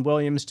coach Alan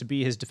Williams to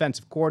be his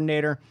defensive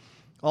coordinator.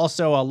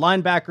 Also, a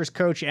linebackers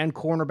coach and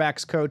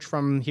cornerbacks coach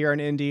from here in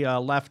Indy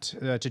left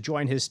to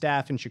join his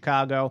staff in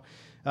Chicago.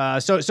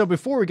 So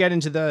before we get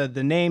into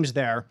the names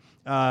there,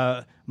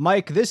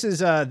 Mike, this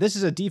is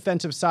a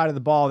defensive side of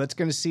the ball that's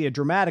going to see a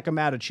dramatic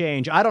amount of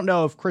change. I don't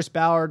know if Chris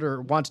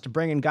Ballard wants to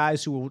bring in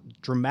guys who will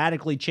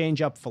dramatically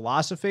change up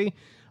philosophy,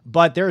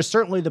 but there is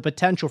certainly the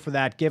potential for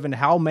that given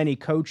how many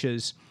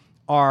coaches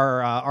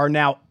are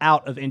now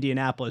out of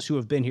Indianapolis who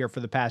have been here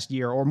for the past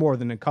year or more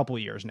than a couple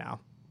of years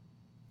now.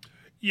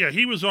 Yeah,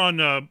 he was on,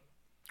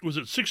 was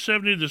it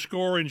 670 The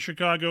Score in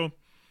Chicago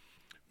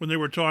when they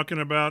were talking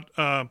about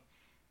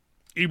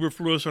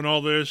Eberflus and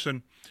all this,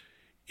 and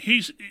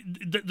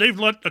they've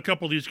let a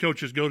couple of these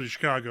coaches go to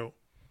Chicago.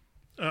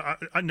 Now,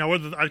 I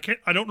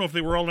don't know if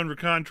they were all under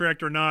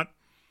contract or not,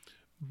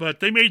 but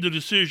they made the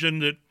decision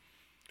that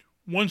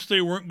once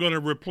they weren't going to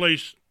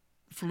replace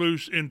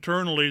Flus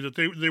internally, that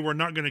they were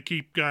not going to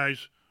keep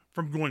guys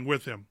from going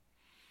with him.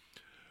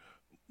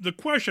 The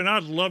question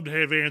I'd love to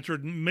have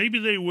answered, maybe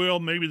they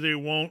will, maybe they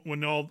won't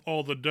when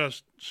all the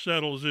dust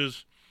settles,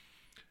 is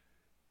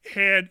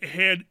had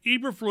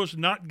Eberflus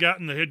not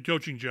gotten the head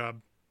coaching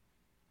job,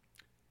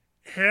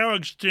 how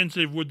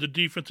extensive would the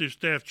defensive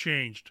staff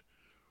changed?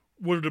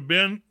 Would it have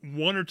been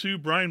 1 or 2?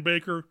 Brian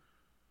Baker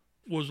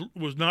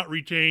was not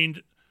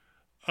retained,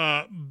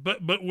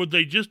 but would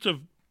they just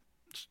have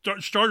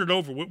started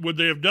over? Would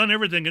they have done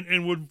everything,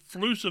 and would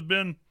Flus have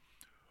been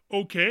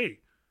okay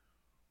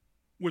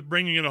with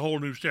bringing in a whole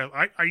new staff?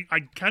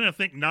 I kind of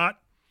think not.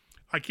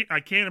 I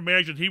can't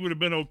imagine he would have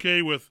been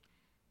okay with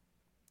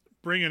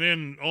bringing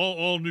in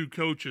all new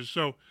coaches.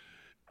 So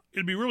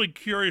it'd be really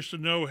curious to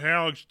know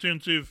how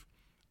extensive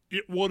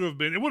it would have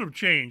been. It would have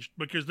changed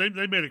because they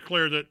made it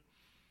clear that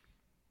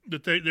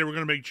they were going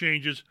to make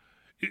changes.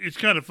 It's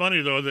kind of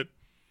funny, though, that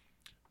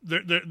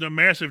the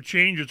massive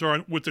changes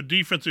are with the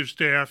defensive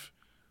staff,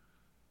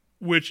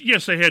 which,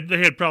 yes, they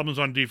had problems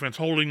on defense,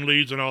 holding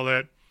leads and all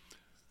that.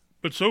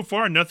 But so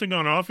far, nothing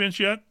on offense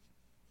yet.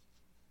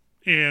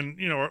 And,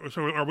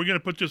 so are we going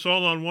to put this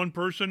all on one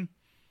person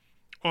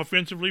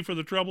offensively for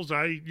the troubles?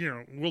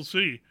 We'll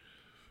see.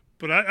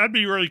 But I'd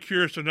be really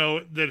curious to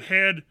know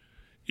that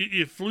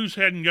if Flus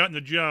hadn't gotten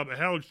the job,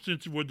 how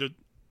extensive would the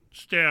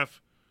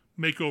staff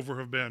makeover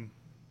have been?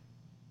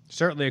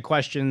 Certainly a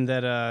question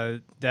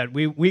that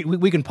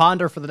we can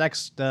ponder for the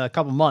next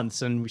couple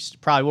months, and we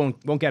probably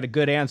won't get a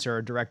good answer,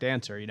 a direct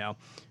answer,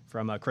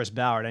 from Chris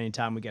Ballard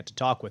anytime we get to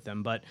talk with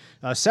him. But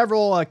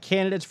several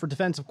candidates for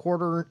defensive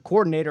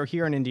coordinator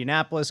here in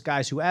Indianapolis,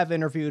 guys who have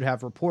interviewed,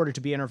 have reported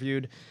to be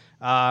interviewed,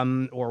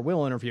 or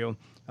will interview.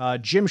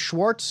 Jim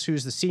Schwartz,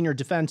 who's the senior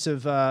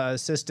defensive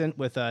assistant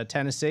with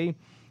Tennessee.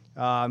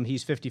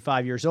 He's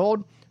 55 years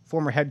old,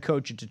 former head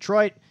coach at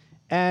Detroit,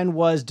 and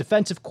was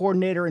defensive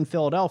coordinator in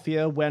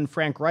Philadelphia when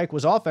Frank Reich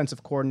was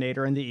offensive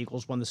coordinator and the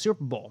Eagles won the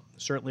Super Bowl.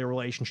 Certainly a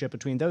relationship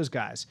between those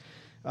guys.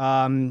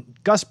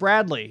 Gus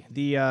Bradley,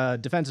 the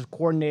defensive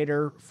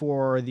coordinator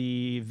for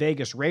the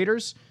Vegas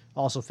Raiders,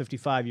 also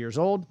 55 years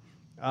old,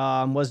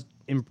 was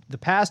in the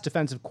past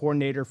defensive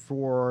coordinator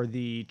for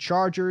the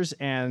Chargers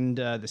and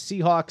the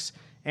Seahawks,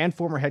 and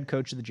former head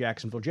coach of the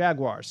Jacksonville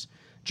Jaguars.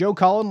 Joe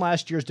Cullen,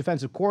 last year's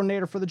defensive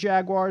coordinator for the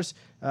Jaguars.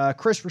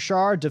 Chris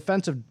Richard,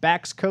 defensive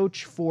backs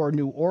coach for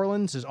New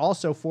Orleans, is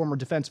also former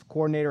defensive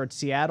coordinator at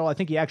Seattle. I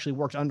think he actually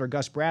worked under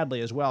Gus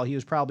Bradley as well. He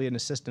was probably an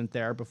assistant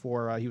there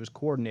before he was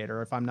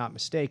coordinator, if I'm not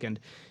mistaken.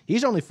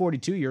 He's only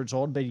 42 years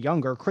old, but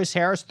younger. Chris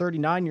Harris,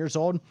 39 years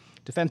old,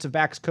 defensive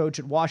backs coach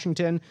at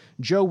Washington.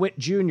 Joe Witt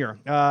Jr.,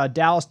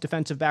 Dallas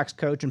defensive backs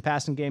coach and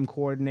passing game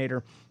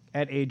coordinator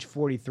at age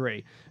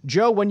 43.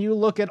 Joe, when you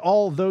look at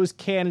all those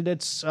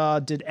candidates,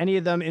 did any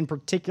of them in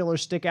particular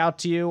stick out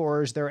to you,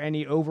 or is there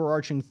any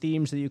overarching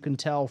themes that you can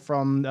tell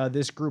from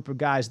this group of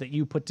guys that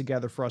you put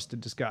together for us to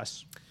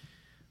discuss?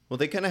 Well,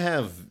 they kind of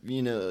have,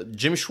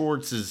 Jim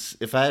Schwartz is,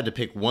 if I had to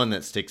pick one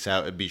that sticks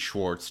out, it'd be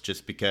Schwartz,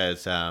 just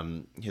because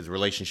his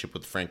relationship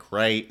with Frank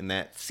Reich, and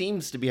that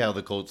seems to be how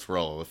the Colts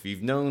roll. If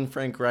you've known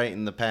Frank Reich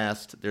in the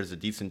past, there's a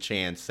decent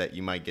chance that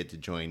you might get to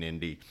join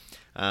Indy.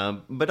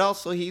 But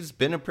also, he's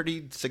been a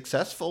pretty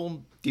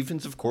successful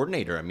defensive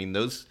coordinator. I mean,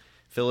 those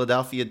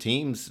Philadelphia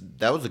teams,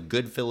 that was a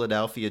good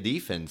Philadelphia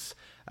defense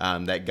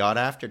that got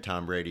after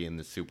Tom Brady in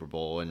the Super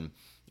Bowl and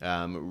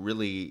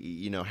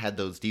really, had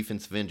those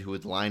defensive end who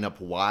would line up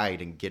wide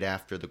and get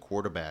after the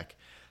quarterback.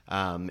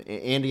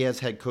 And he has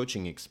had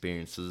coaching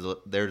experience,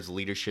 so there's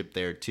leadership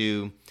there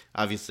too.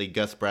 Obviously,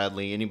 Gus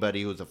Bradley,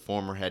 anybody who's a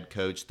former head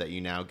coach that you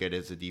now get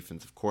as a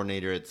defensive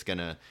coordinator, it's going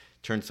to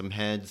turn some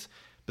heads.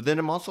 But then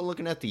I'm also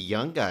looking at the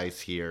young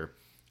guys here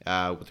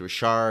with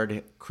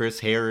Richard,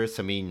 Chris Harris.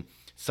 I mean,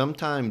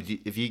 sometimes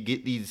if you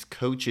get these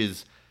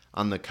coaches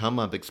on the come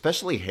up,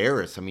 especially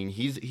Harris, I mean,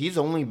 he's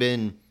only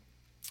been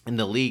in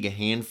the league a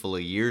handful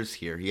of years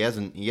here. He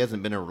hasn't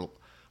been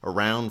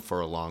around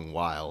for a long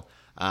while.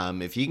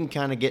 If you can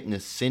kind of get an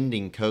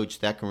ascending coach,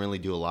 that can really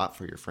do a lot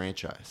for your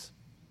franchise.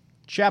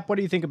 Chap, what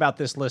do you think about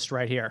this list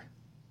right here?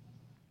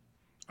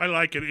 I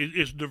like it.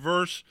 It's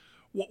diverse.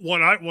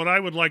 What I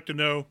would like to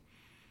know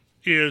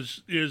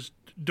is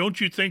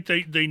don't you think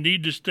they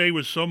need to stay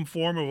with some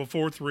form of a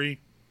 4-3?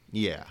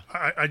 Yeah.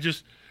 I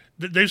just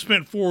they've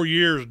spent 4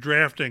 years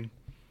drafting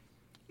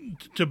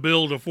to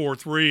build a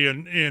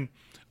 4-3, and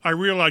I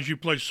realize you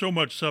play so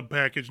much sub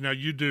package now,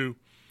 you do,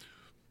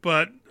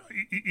 but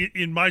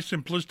in my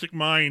simplistic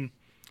mind,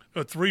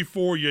 a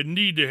 3-4 you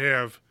need to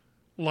have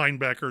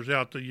linebackers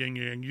out the yin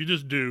yang. You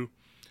just do,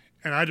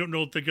 and I don't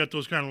know if they got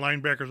those kind of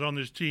linebackers on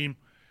this team,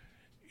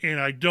 and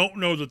I don't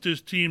know that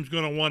this team's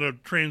going to want to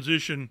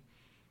transition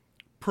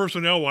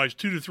personnel-wise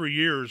 2 to 3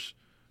 years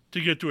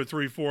to get to a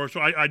 3-4. So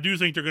I do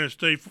think they're going to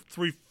stay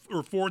 3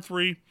 or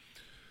 4-3.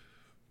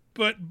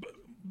 But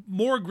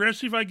more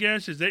aggressive, I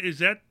guess, is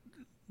that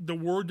the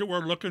word that we're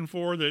looking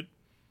for? That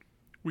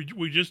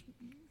we just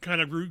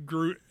kind of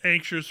grew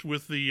anxious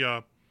with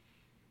the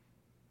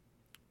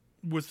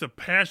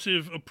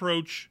passive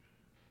approach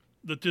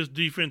that this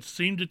defense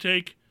seemed to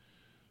take.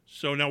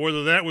 So now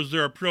whether that was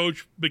their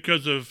approach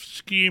because of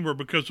scheme or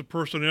because of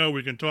personnel,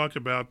 we can talk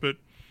about. But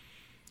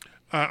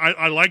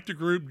I like the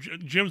group.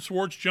 Jim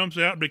Schwartz jumps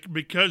out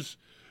because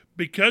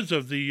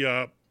of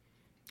the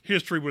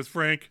history with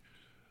Frank.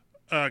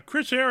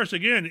 Chris Harris,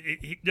 again,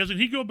 doesn't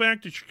he go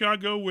back to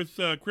Chicago with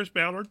Chris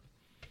Ballard?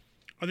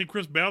 I think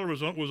Chris Ballard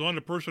was on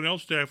the personnel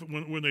staff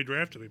when they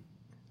drafted him.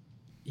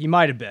 He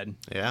might have been.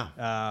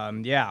 Yeah.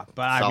 Yeah,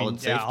 but Solid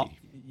safety.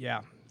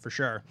 Yeah, for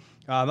sure.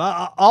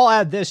 I'll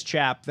add this,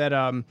 chap,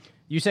 that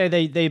you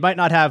say they might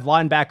not have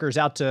linebackers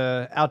out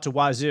to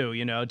wazoo,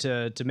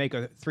 to make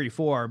a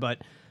 3-4, but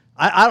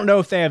I don't know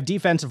if they have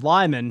defensive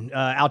linemen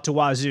out to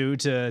wazoo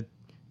to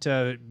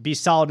be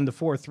solid in the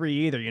 4-3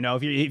 either.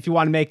 If you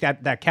want to make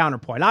that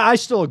counterpoint, I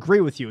still agree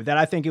with you that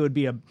I think it would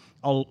be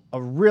a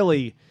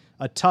really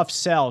tough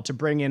sell to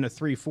bring in a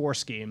 3-4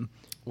 scheme.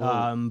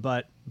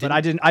 But But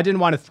I didn't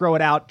want to throw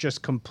it out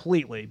just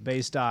completely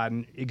based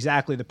on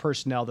exactly the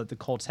personnel that the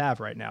Colts have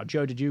right now.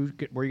 Joe,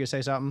 were you gonna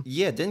say something?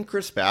 Yeah, didn't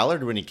Chris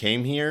Ballard, when he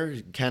came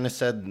here, kind of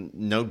said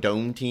no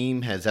dome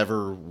team has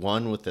ever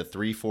won with a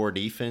 3-4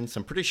 defense?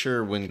 I'm pretty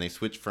sure when they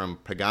switched from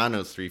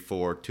Pagano's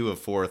 3-4 to a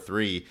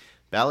 4-3,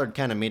 Ballard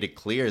kind of made it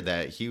clear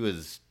that he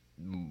was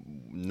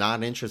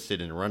not interested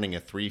in running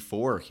a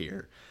 3-4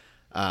 here.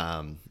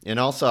 And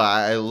also,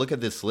 I look at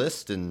this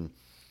list, and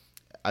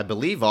I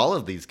believe all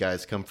of these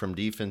guys come from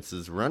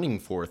defenses running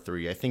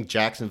 4-3. I think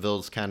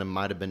Jacksonville's kind of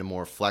might have been a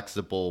more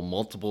flexible,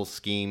 multiple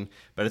scheme,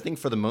 but I think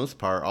for the most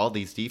part, all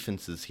these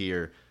defenses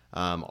here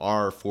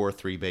are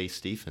 4-3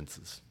 based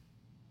defenses.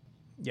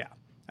 Yeah,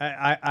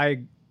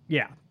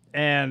 yeah,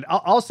 and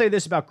I'll say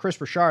this about Chris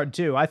Richard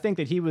too. I think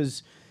that he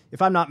was,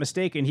 if I'm not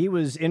mistaken, he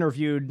was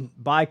interviewed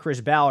by Chris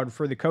Ballard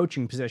for the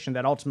coaching position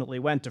that ultimately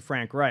went to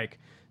Frank Reich.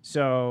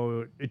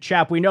 So,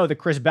 Chap, we know that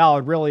Chris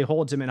Ballard really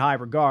holds him in high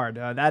regard.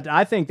 That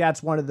I think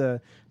that's one of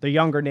the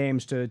younger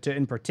names to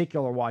in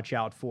particular watch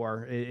out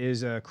for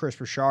is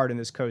Chris Richard in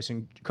this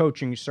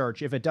coaching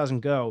search. If it doesn't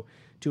go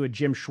to a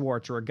Jim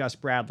Schwartz or a Gus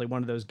Bradley,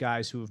 one of those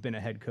guys who have been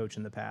a head coach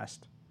in the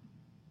past.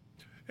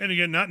 And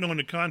again, not knowing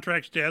the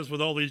contract status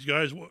with all these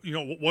guys,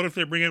 what if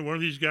they bring in one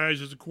of these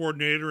guys as a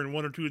coordinator and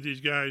one or two of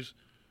these guys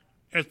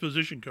as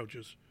position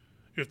coaches?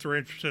 If they're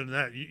interested in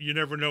that, you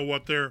never know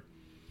what their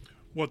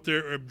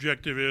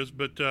objective is,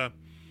 but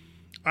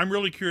I'm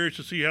really curious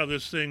to see how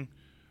this thing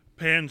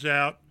pans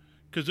out,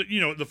 because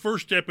the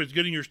first step is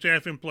getting your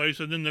staff in place,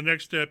 and then the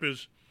next step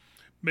is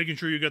making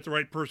sure you got the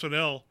right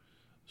personnel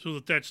so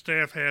that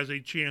staff has a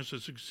chance to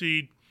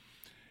succeed.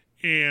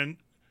 And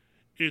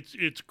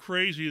it's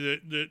crazy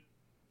that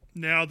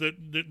now that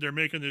they're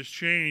making this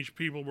change,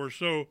 people are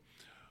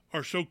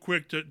so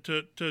quick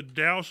to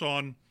douse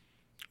on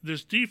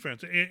this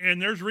defense,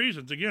 and there's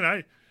reasons. Again,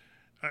 I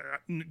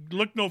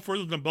look no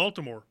further than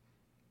Baltimore.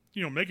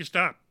 Make it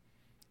stop.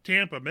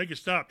 Tampa, make it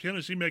stop.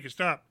 Tennessee, make it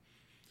stop.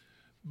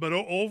 But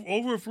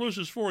over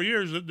Flus's 4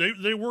 years,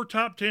 they were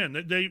top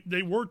 10.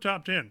 They were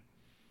top 10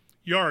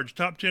 yards,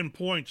 top 10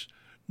 points.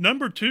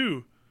 Number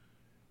 2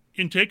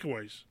 in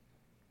takeaways,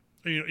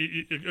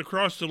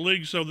 across the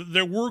league. So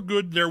there were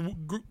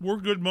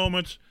good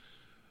moments,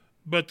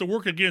 but the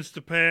work against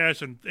the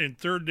pass and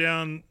third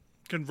down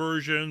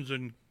conversions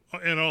and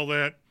all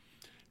that,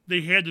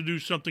 they had to do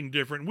something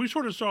different. We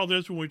sort of saw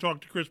this when we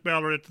talked to Chris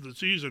Ballard after the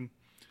season.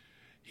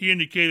 He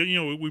indicated,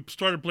 we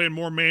started playing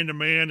more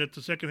man-to-man at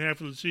the second half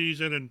of the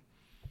season, and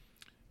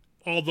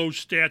all those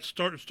stats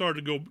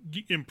started to go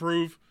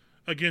improve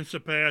against the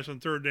pass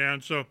and third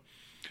down. So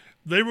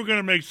they were going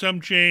to make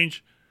some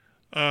change.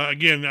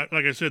 Again,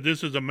 like I said,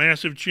 this is a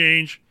massive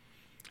change.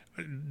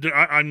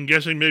 I'm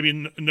guessing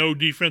maybe no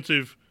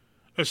defensive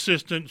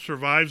assistant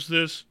survives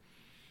this.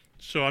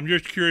 So I'm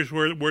just curious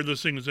where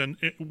this ends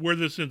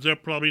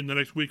up probably in the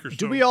next week or so.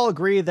 Do we all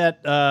agree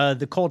that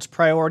the Colts'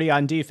 priority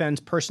on defense,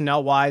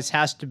 personnel-wise,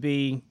 has to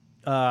be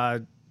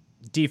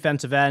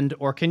defensive end,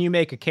 or can you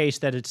make a case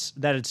that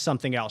it's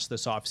something else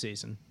this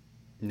offseason?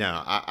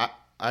 No, I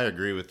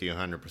agree with you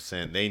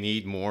 100%. They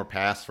need more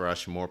pass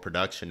rush, more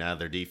production out of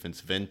their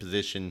defensive end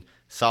position.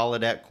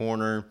 Solid at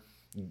corner,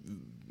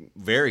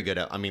 very good.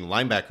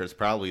 Linebacker is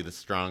probably the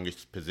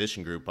strongest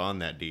position group on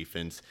that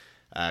defense,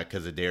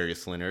 because of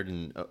Darius Leonard,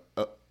 and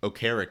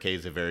Okereke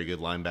is a very good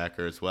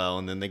linebacker as well.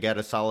 And then they got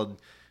a solid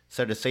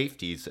set of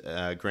safeties,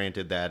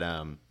 granted that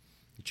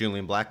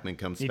Julian Blackmon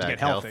comes back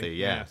healthy.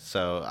 Yeah.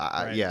 So,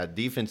 right.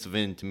 Defensive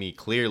end to me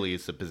clearly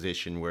is a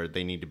position where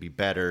they need to be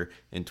better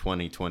in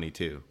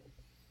 2022.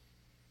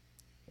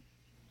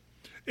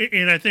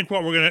 And I think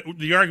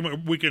the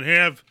argument we can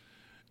have,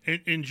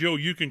 and Joe,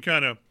 you can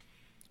kind of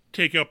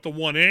take up the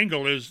one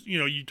angle is,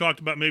 you talked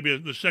about maybe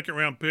the second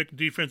round pick,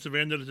 defensive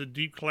end that is a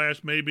deep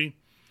class maybe.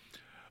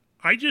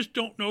 I just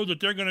don't know that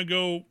they're going to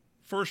go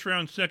first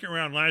round, second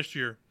round last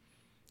year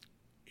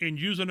and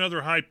use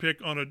another high pick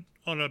on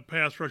a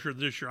pass rusher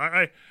this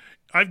year.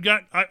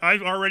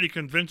 I've already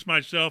convinced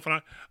myself,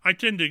 and I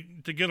tend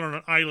to get on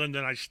an island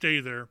and I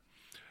stay there.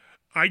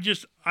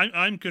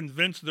 I'm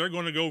convinced they're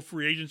going to go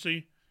free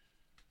agency,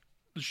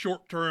 the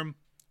short term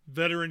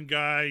veteran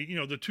guy,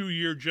 the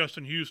 2-year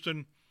Justin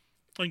Houston.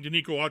 I think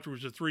Danico Autry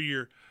was a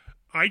 3-year.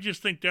 I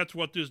just think that's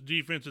what this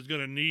defense is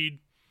going to need.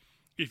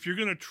 If you're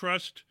going to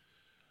trust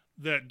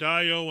that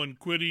Dio and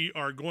Kwity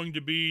are going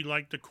to be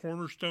like the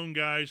cornerstone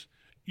guys,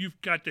 you've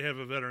got to have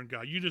a veteran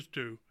guy. You just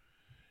do.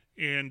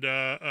 And,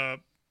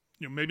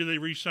 maybe they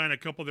re-sign a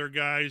couple of their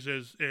guys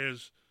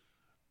as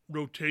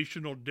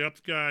rotational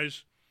depth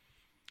guys.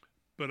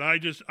 But I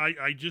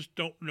just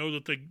don't know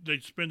that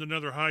they'd spend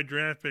another high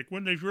draft pick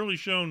when they've really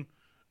shown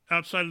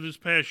outside of this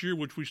past year,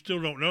 which we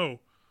still don't know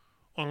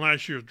on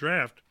last year's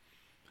draft.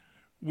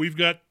 We've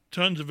got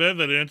tons of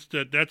evidence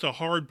that that's a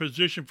hard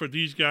position for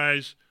these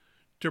guys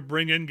to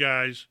bring in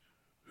guys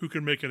who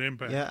can make an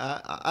impact. Yeah,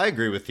 I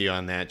agree with you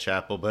on that,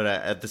 Chappell, but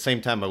at the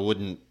same time, I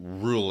wouldn't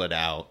rule it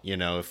out.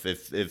 If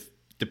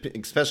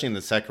especially in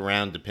the second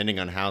round, depending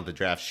on how the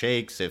draft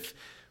shakes, if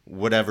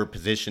whatever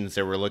positions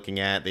they were looking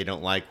at. They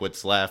don't like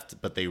what's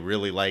left, but they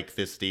really like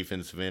this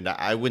defensive end.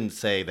 I wouldn't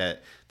say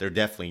that they're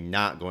definitely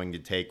not going to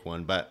take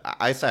one, but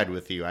I side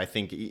with you. I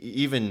think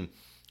even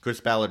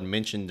Chris Ballard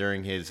mentioned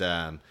during his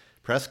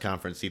press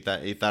conference he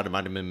thought it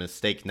might have been a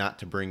mistake not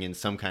to bring in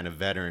some kind of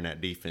veteran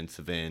at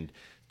defensive end.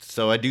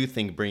 So I do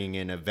think bringing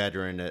in a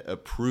veteran, a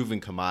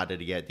proven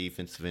commodity at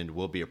defensive end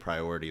will be a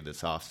priority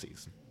this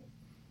offseason.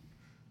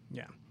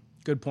 Yeah,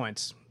 good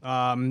points.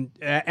 And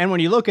when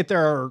you look at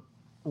their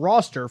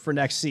roster for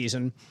next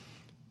season,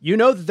 you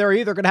know that they're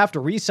either going to have to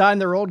re-sign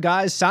their old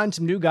guys, sign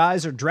some new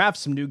guys, or draft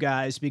some new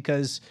guys,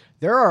 because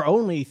there are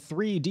only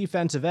 3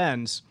 defensive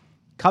ends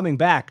coming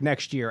back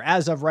next year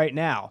as of right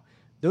now.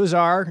 Those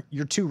are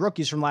your 2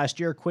 rookies from last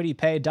year, Kwity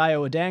Paye,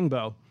 Dayo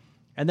Odangbo,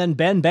 and then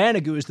Ben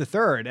Banogu is the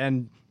third.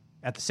 And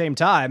at the same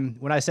time,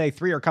 when I say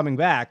 3 are coming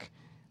back,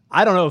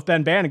 I don't know if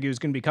Ben Banogu is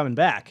going to be coming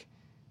back.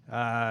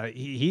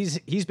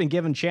 He's been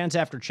given chance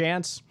after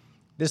chance.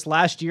 This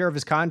last year of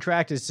his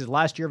contract is his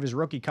last year of his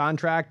rookie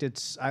contract.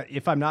 It's,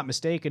 if I'm not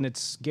mistaken,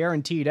 it's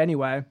guaranteed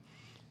anyway.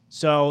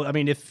 So, I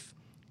mean, if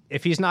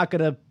he's not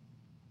going to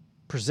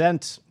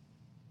present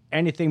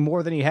anything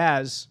more than he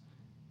has,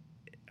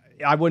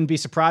 I wouldn't be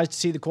surprised to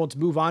see the Colts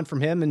move on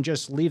from him and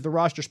just leave the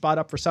roster spot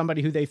up for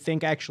somebody who they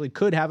think actually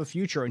could have a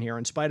future in here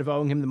in spite of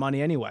owing him the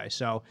money anyway.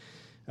 So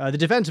the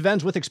defensive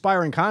ends with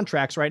expiring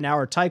contracts right now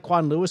are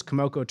Tyquan Lewis,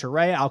 Kemoko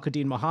Turay,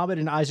 Al-Qadim Muhammad,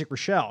 and Isaac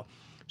Rochelle.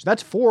 So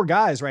that's 4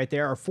 guys right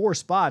there, or 4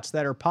 spots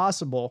that are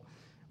possible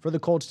for the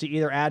Colts to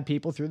either add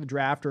people through the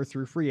draft or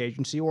through free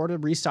agency, or to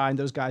re-sign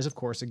those guys, of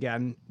course,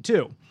 again,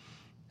 too.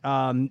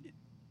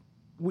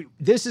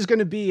 This is going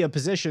to be a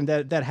position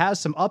that has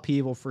some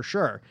upheaval for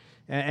sure.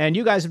 And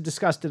you guys have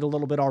discussed it a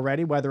little bit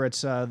already, whether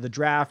it's the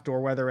draft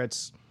or whether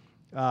it's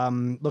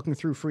looking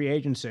through free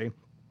agency.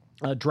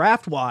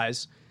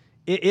 Draft-wise,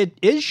 it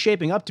is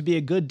shaping up to be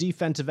a good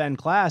defensive end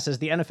class, as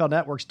the NFL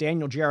Network's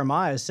Daniel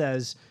Jeremiah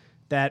says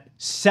that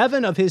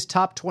 7 of his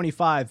top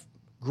 25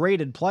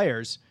 graded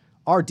players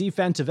are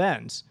defensive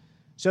ends.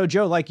 So,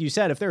 Joe, like you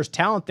said, if there's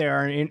talent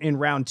there in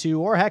round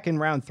 2 or heck in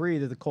round 3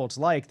 that the Colts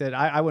like, that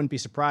I wouldn't be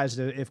surprised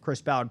if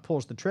Chris Ballard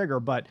pulls the trigger.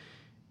 But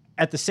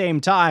at the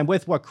same time,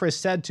 with what Chris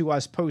said to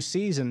us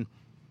postseason,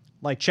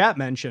 like Chat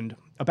mentioned,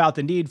 about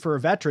the need for a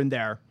veteran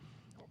there,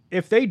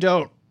 if they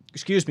don't,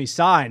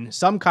 sign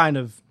some kind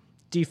of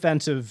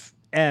defensive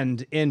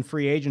end in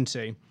free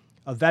agency,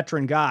 a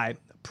veteran guy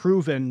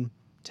proven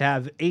to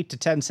have 8 to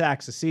 10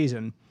 sacks a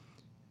season,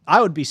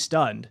 I would be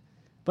stunned.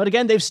 But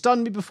again, they've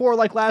stunned me before,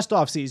 like last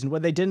offseason,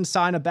 when they didn't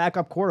sign a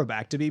backup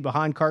quarterback to be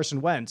behind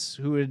Carson Wentz,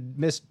 who had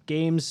missed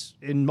games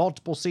in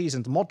multiple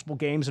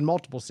games in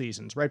multiple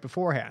seasons right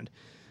beforehand.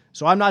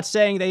 So I'm not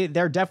saying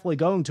they're definitely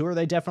going to, or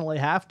they definitely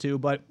have to,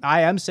 but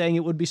I am saying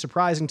it would be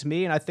surprising to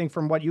me, and I think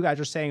from what you guys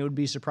are saying, it would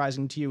be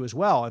surprising to you as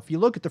well. If you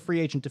look at the free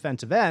agent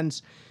defensive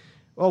ends,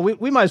 well,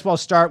 we might as well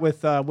start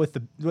with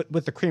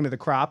the cream of the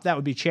crop. That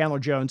would be Chandler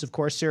Jones, of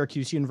course,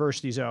 Syracuse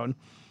University's own.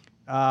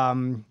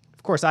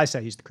 Of course, I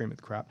say he's the cream of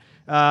the crop.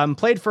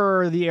 Played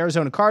for the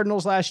Arizona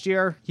Cardinals last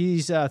year.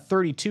 He's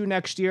 32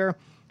 next year.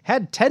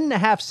 Had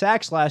 10.5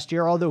 sacks last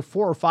year, although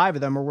 4 or 5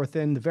 of them were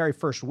within the very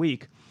first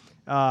week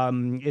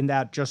in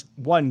that just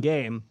one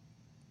game.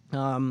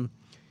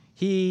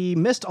 He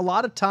missed a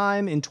lot of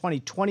time in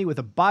 2020 with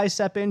a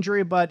bicep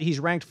injury, but he's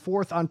ranked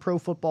 4th on Pro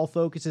Football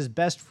Focus's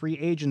best free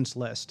agents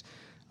list.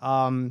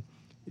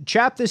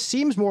 Chap, this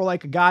seems more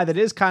like a guy that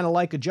is kind of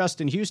like a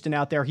Justin Houston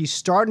out there. He's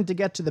starting to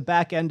get to the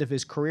back end of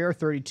his career,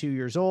 32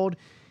 years old.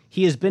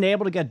 He has been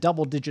able to get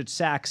double-digit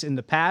sacks in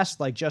the past,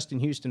 like Justin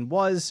Houston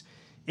was.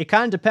 It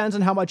kind of depends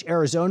on how much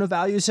Arizona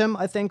values him,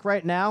 I think,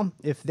 right now.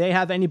 If they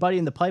have anybody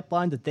in the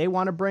pipeline that they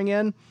want to bring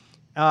in,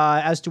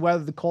 as to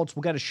whether the Colts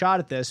will get a shot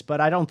at this.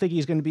 But I don't think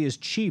he's going to be as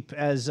cheap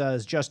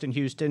as Justin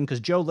Houston, because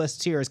Joe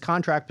lists here his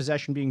contract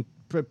projection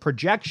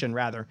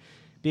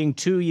being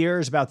 2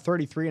 years, about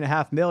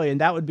 $33.5 million.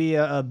 That would be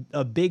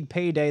a big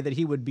payday that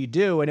he would be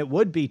due, and it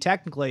would be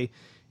technically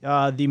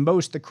the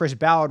most that Chris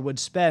Ballard would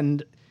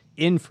spend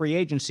in free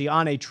agency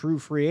on a true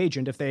free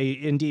agent if they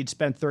indeed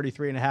spent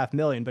 $33.5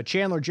 million. But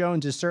Chandler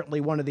Jones is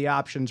certainly one of the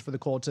options for the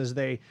Colts as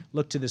they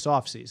look to this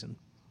offseason.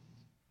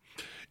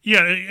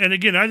 Yeah, and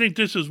again, I think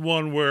this is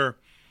one where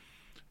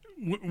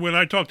when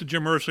I talked to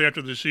Jim Irsay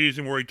after the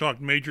season where he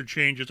talked major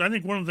changes, I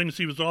think one of the things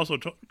he was also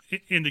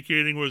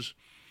indicating was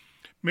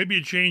maybe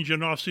a change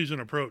in off-season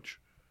approach.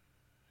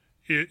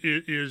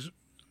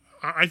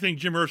 I think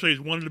Jim Irsay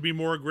has wanted to be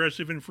more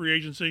aggressive in free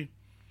agency,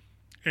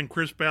 and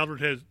Chris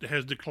Ballard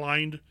has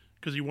declined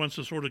because he wants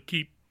to sort of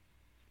keep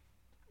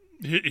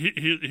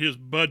his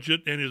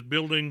budget and his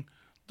building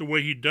the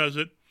way he does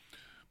it.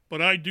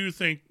 But I do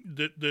think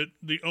that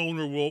the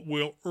owner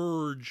will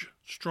urge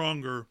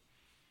stronger,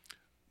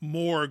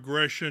 more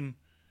aggression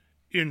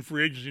in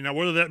free agency. Now,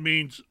 whether that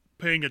means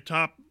paying a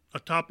top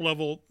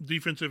level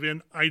defensive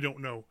end, I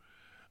don't know.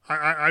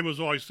 I was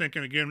always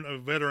thinking, again, a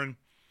veteran,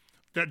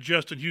 that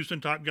Justin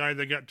Houston type guy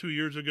they got 2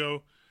 years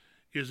ago,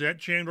 is that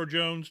Chandler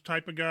Jones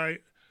type of guy?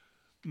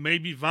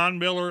 Maybe Von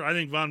Miller. I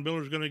think Von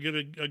Miller's going to get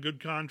a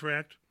good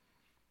contract.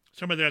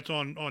 some of that's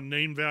on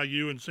name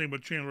value, and same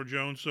with Chandler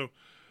Jones. So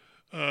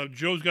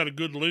Joe's got a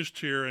good list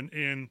here,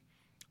 and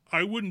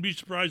I wouldn't be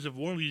surprised if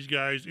one of these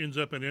guys ends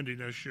up in Indy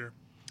next year.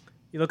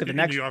 You look at the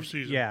next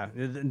offseason. Yeah,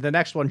 the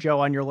next one, Joe,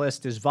 on your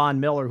list is Von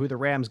Miller, who the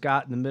Rams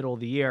got in the middle of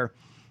the year.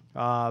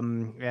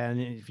 And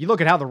if you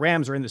look at how the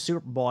Rams are in the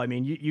Super Bowl, I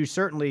mean, you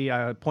certainly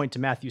point to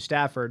Matthew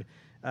Stafford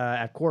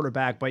at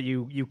quarterback, but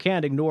you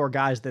can't ignore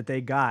guys that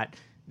they got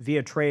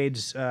via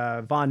trades,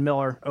 Von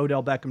Miller,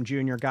 Odell Beckham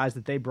Jr., guys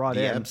that they brought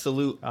in. The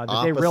absolute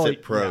opposite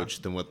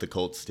approach than what the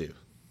Colts do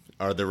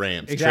are the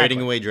Rams. Exactly.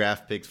 Trading away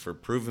draft picks for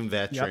proven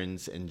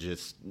veterans and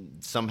just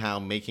somehow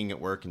making it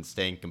work and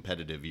staying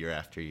competitive year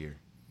after year.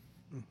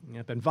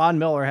 Yep, and Von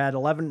Miller had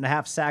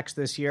 11.5 sacks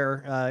this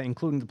year,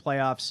 including the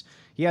playoffs.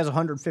 He has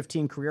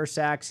 115 career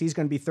sacks. He's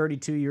going to be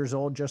 32 years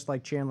old, just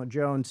like Chandler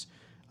Jones.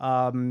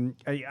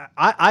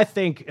 I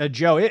think,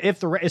 Joe,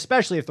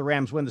 especially if the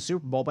Rams win the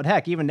Super Bowl, but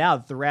heck, even now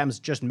that the Rams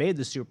just made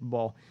the Super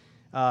Bowl,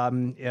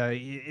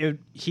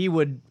 he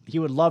would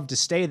love to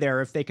stay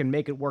there if they can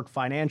make it work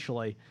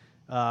financially.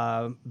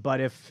 But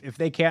if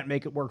they can't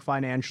make it work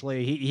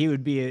financially, he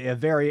would be a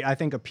very, I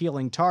think,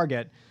 appealing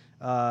target.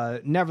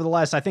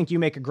 Nevertheless, I think you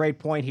make a great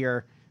point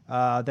here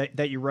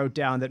that you wrote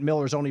down, that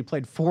Miller's only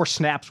played 4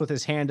 snaps with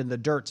his hand in the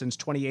dirt since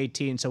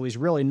 2018, so he's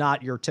really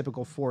not your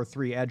typical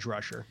 4-3 edge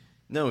rusher.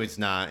 No, he's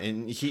not,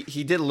 and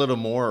he did a little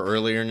more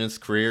earlier in his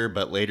career,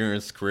 but later in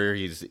his career,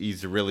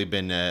 he's really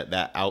been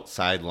that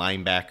outside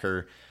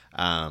linebacker,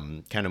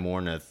 kind of more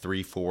in a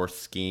 3-4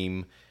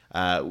 scheme,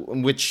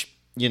 which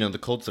the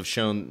Colts have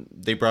shown.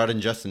 They brought in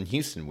Justin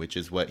Houston, which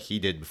is what he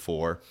did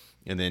before,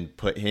 and then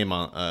put him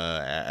on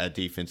at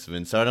defensive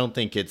end. So I don't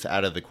think it's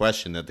out of the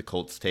question that the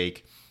Colts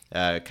take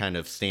kind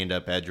of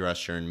stand-up edge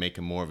rusher and make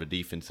him more of a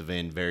defensive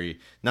end.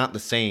 Not the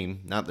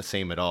same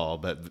at all,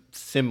 but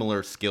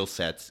similar skill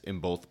sets in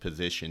both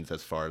positions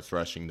as far as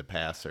rushing the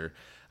passer.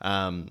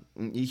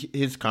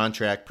 His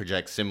contract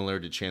projects similar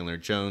to Chandler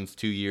Jones,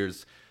 2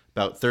 years,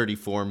 about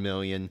 $34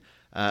 million.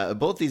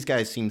 Both these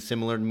guys seem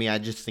similar to me. I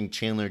just think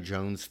Chandler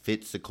Jones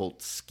fits the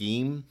Colts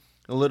scheme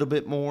a little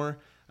bit more.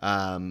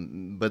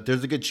 But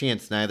there's a good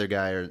chance neither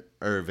guy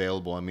are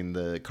available. I mean,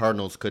 the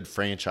Cardinals could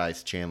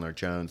franchise Chandler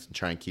Jones and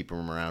try and keep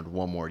him around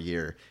one more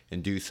year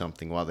and do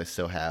something while they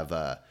still have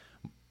the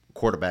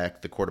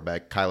quarterback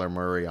Kyler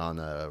Murray on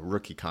a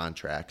rookie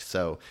contract.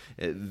 So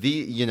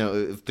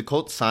if the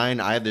Colts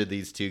sign either of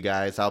these two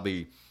guys, I'll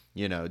be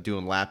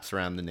doing laps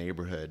around the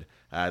neighborhood.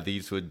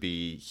 These would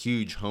be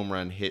huge home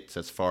run hits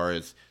as far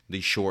as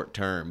the short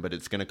term, but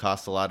it's going to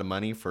cost a lot of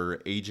money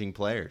for aging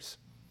players.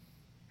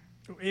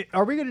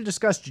 Are we going to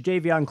discuss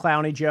Jadeveon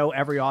Clowney, Joe,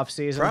 every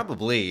offseason?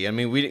 Probably. I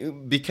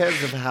mean,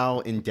 because of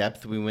how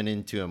in-depth we went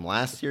into him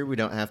last year, we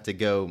don't have to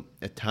go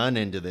a ton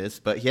into this,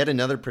 but he had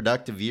another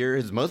productive year,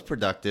 his most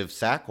productive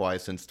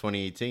sack-wise since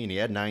 2018. He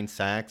had 9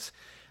 sacks.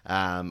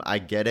 I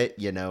get it.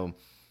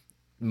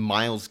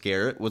 Myles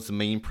Garrett was the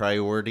main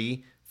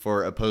priority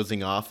for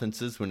opposing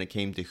offenses when it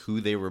came to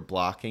who they were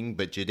blocking,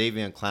 but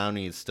Jadeveon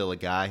Clowney is still a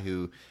guy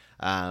who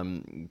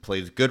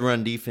plays good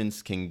run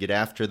defense, can get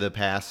after the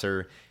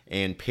passer,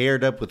 and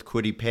paired up with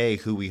Kwity Paye,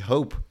 who we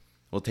hope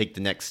will take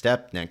the next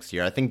step next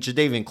year. I think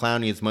Jadeveon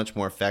Clowney is much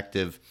more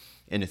effective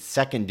in a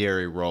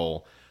secondary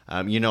role.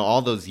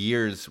 All those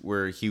years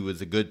where he was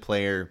a good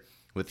player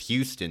with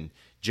Houston,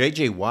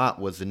 J.J.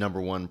 Watt was the number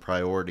one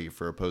priority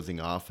for opposing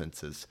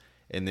offenses.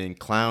 And then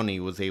Clowney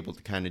was able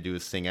to kind of do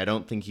his thing. I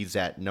don't think he's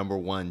that number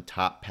one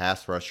top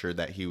pass rusher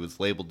that he was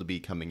labeled to be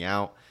coming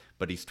out,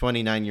 but he's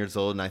 29 years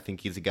old, and I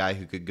think he's a guy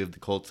who could give the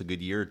Colts a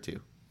good year or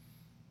two.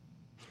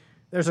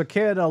 There's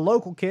a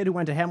local kid who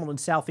went to Hamilton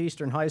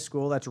Southeastern High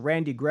School. That's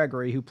Randy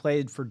Gregory, who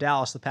played for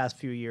Dallas the past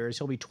few years.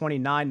 He'll be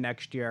 29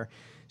 next year.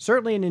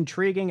 Certainly an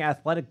intriguing,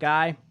 athletic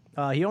guy.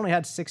 He only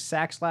had 6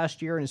 sacks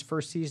last year in his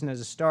first season as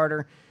a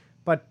starter.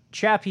 But,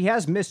 Chap, he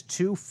has missed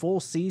 2 full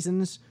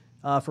seasons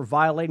for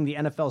violating the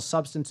NFL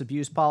substance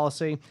abuse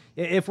policy.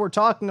 If we're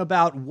talking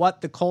about what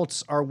the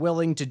Colts are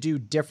willing to do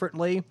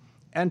differently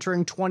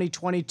entering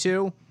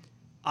 2022,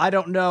 I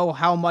don't know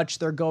how much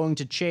they're going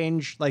to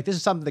change. Like, this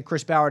is something that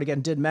Chris Ballard,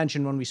 again, did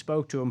mention when we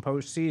spoke to him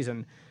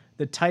postseason,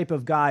 the type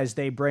of guys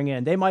they bring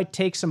in. They might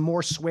take some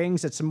more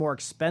swings at some more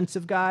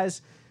expensive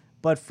guys,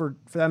 but for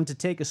them to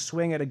take a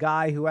swing at a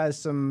guy who has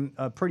some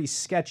pretty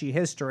sketchy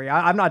history,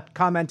 I'm not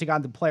commenting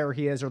on the player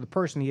he is or the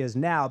person he is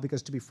now,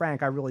 because to be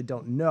frank, I really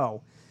don't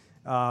know.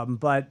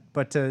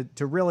 But to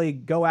really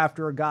go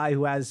after a guy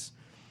who has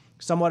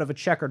somewhat of a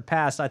checkered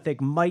past, I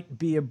think might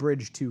be a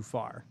bridge too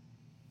far.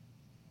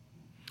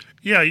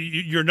 Yeah,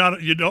 you'd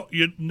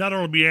not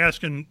only be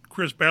asking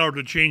Chris Ballard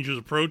to change his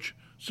approach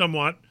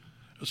somewhat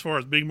as far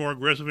as being more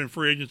aggressive in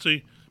free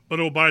agency, but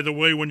oh, by the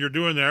way, when you're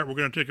doing that, we're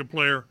going to take a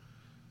player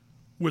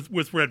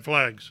with red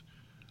flags.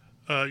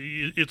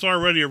 It's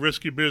already a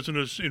risky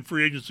business in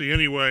free agency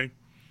anyway,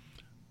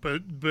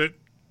 but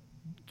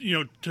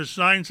to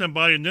sign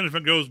somebody and then if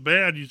it goes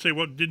bad, you say,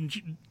 well, didn't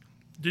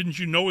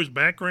you know his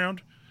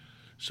background?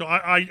 So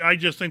I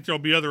just think there'll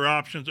be other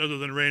options other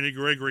than Randy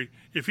Gregory.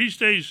 If he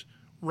stays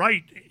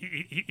right,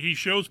 he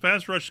shows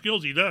pass rush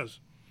skills. He does.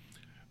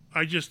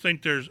 I just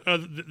think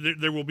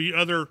there will be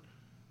other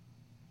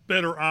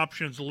better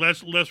options,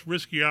 less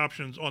risky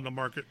options on the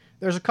market.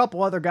 There's a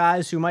couple other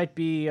guys who might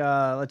be,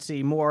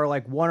 more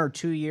like 1 or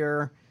 2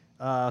 year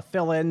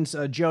fill-ins.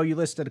 Joe, you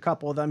listed a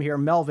couple of them here.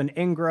 Melvin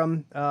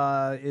Ingram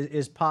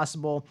is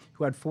possible,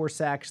 who had 4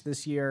 sacks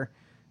this year.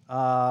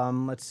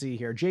 Let's see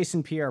here.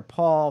 Jason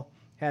Pierre-Paul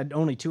had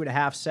only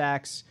 2.5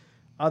 sacks.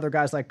 Other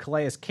guys like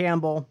Calais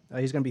Campbell,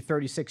 he's going to be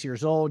 36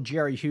 years old.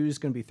 Jerry Hughes is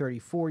going to be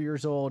 34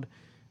 years old.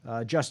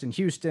 Justin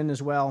Houston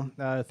as well,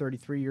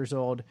 33 years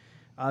old.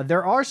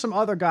 There are some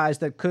other guys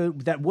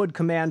that would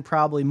command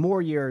probably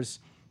more years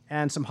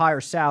and some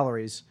higher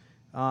salaries.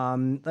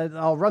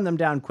 I'll run them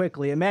down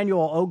quickly.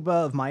 Emmanuel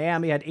Ogbah of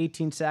Miami had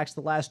 18 sacks the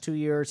last 2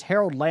 years.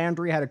 Harold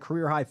Landry had a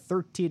career-high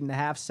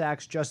 13.5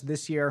 sacks just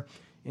this year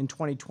in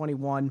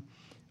 2021.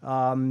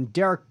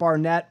 Derek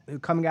Barnett,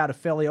 coming out of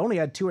Philly, only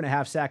had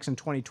 2.5 sacks in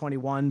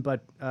 2021,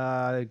 but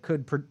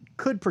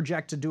could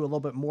project to do a little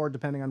bit more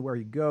depending on where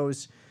he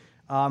goes.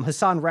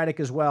 Hassan Reddick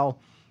as well.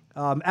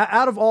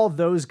 Out of all of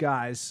those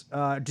guys,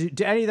 do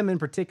any of them in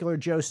particular,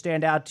 Joe,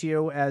 stand out to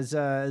you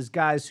as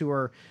guys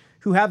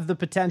who have the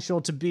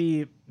potential to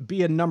be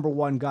a number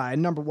one guy, a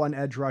number one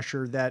edge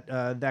rusher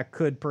that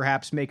could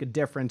perhaps make a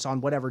difference on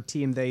whatever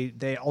team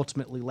they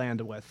ultimately land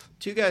with?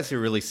 2 guys who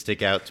really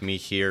stick out to me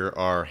here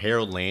are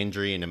Harold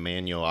Landry and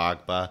Emmanuel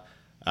Ogbah.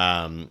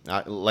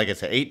 Like I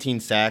said,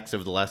 18 sacks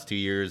over the last 2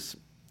 years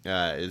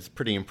is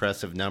pretty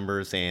impressive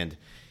numbers, and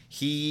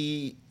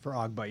for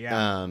Ogbah,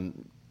 yeah.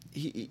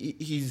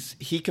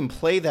 He can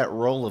play that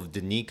role of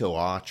Danico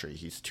Autry.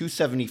 He's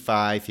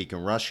 275. He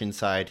can rush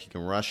inside. He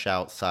can rush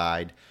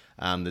outside.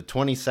 The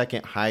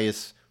 22nd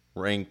highest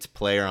ranked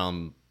player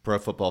on Pro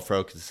Football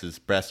Focus's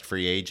best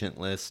free agent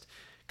list.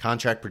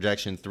 Contract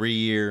projection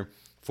 3-year,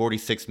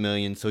 $46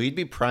 million. So he'd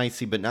be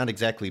pricey, but not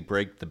exactly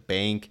break the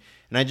bank.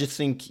 And I just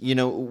think,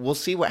 we'll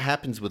see what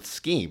happens with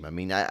scheme. I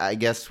mean, I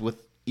guess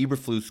with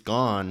Eberflus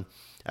gone,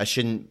 I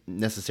shouldn't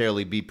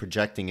necessarily be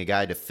projecting a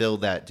guy to fill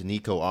that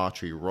Danico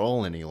Autry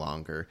role any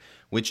longer,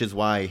 which is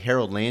why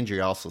Harold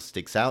Landry also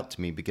sticks out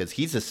to me, because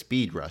he's a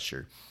speed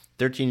rusher.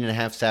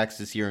 13.5 sacks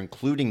this year,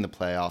 including the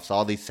playoffs.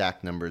 All these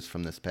sack numbers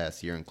from this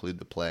past year include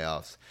the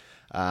playoffs.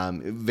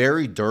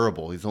 Very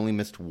durable. He's only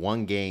missed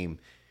 1 game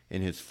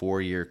in his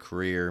 4-year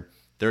career.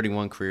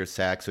 31 career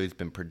sacks, so he's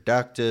been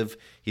productive.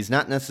 He's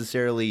not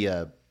necessarily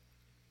a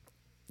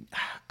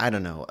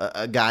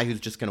guy who's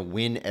just going to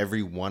win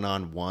every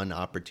one-on-one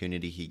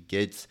opportunity he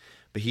gets,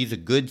 but he's a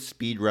good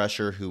speed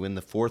rusher who in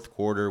the fourth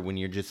quarter, when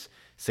you're just,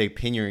 say,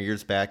 pin your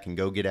ears back and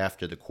go get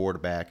after the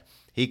quarterback,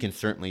 he can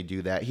certainly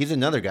do that. He's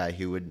another guy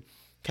who would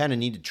kind of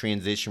need to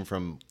transition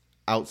from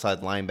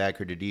outside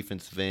linebacker to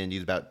defensive end.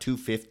 He's about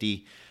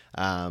 250.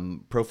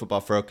 Pro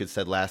Football Focus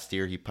said last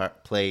year he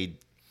played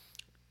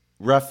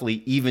roughly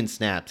even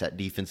snaps at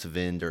defensive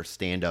end or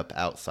stand-up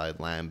outside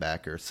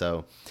linebacker.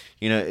 So,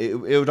 it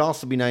would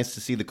also be nice to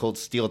see the Colts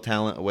steal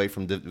talent away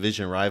from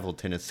division rival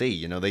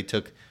Tennessee. They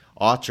took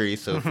Autry,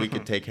 so if we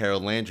could take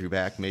Harold Landry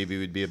back, maybe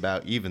we'd be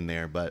about even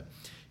there. But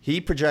he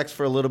projects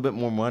for a little bit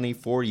more money,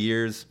 4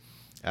 years,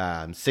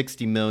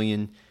 $60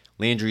 million.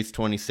 Landry's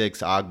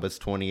 26, Ogbah's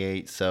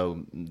 28,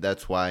 so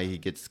that's why he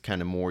gets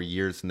kind of more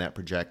years in that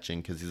projection,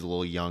 because he's a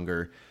little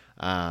younger.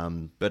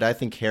 But I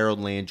think Harold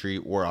Landry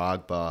or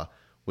Ogbah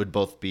would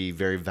both be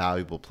very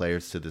valuable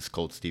players to this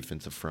Colts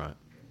defensive front.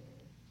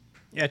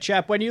 Yeah,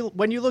 Chap, when you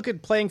look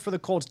at playing for the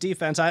Colts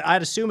defense,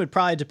 I'd assume it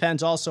probably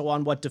depends also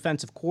on what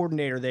defensive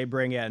coordinator they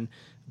bring in.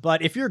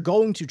 But if you're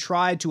going to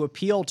try to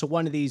appeal to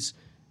one of these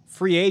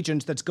free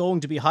agents that's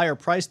going to be higher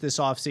priced this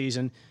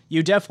offseason,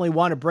 you definitely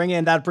want to bring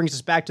in, that brings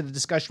us back to the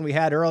discussion we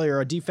had earlier,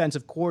 a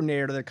defensive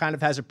coordinator that kind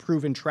of has a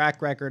proven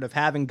track record of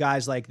having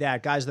guys like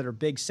that, guys that are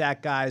big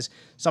sack guys,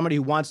 somebody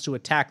who wants to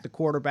attack the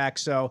quarterback.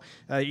 So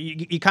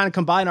you kind of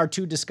combine our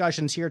two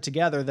discussions here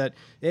together, that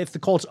if the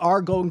Colts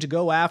are going to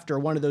go after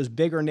one of those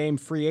bigger name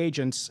free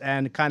agents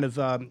and kind of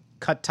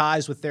cut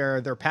ties with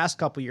their past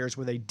couple years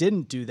where they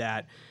didn't do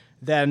that,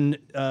 then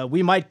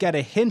we might get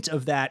a hint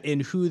of that in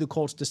who the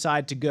Colts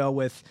decide to go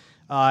with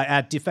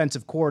at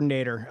defensive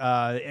coordinator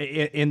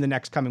in the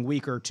next coming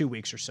week or 2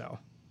 weeks or so.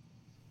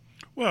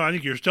 Well, I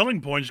think your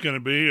selling point is going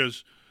to be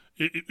is,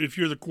 if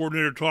you're the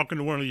coordinator talking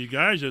to one of these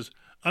guys, is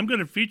I'm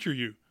going to feature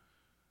you.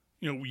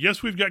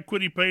 Yes, we've got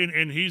Kwity Paye,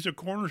 and he's a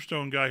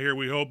cornerstone guy here,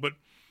 we hope,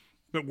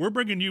 but we're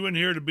bringing you in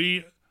here to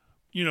be,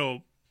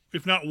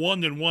 if not 1,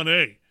 then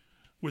 1A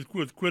with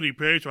Kwity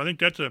Paye. So I think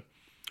that's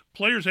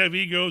players have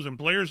egos, and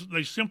players,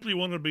 they simply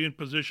want to be in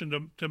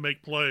position to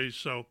make plays.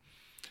 So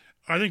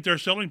I think their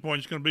selling point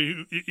is going to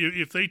be,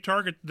 if they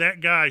target that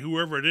guy,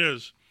 whoever it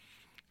is,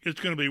 it's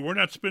going to be, we're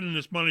not spending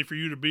this money for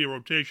you to be a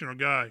rotational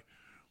guy.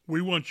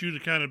 We want you to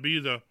kind of be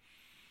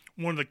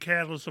one of the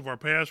catalysts of our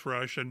pass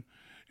rush. And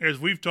as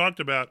we've talked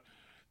about,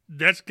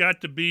 that's got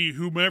to be,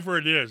 whomever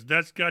it is,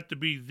 that's got to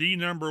be the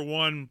number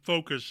one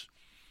focus,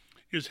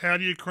 is how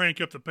do you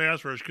crank up the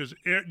pass rush? Because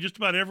just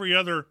about every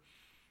other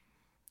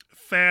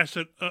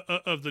facet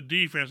of the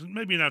defense, and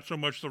maybe not so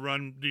much the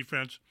run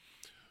defense,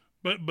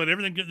 but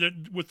everything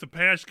that with the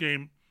pass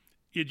game,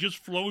 it just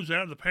flows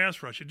out of the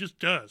pass rush. It just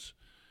does.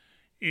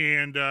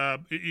 And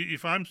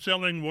if I'm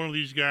selling one of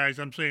these guys,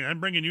 I'm saying I'm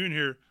bringing you in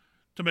here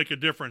to make a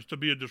difference, to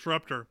be a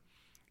disruptor.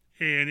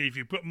 And if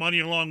you put money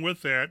along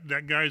with that,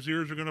 that guy's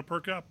ears are going to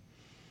perk up.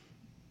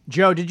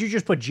 Joe, did you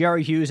just put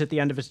Jerry Hughes at the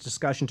end of his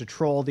discussion to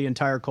troll the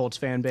entire Colts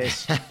fan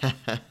base?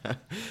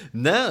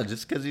 No,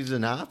 just because he's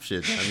an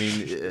option. I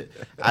mean,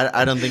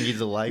 I don't think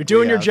he's a likely You're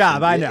doing your option.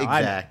 job, I know.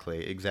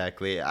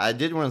 Exactly. I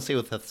did want to say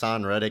with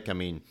Hassan Reddick, I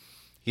mean,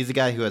 he's a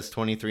guy who has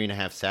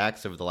 23.5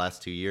 sacks over the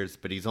last 2 years,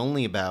 but he's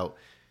only about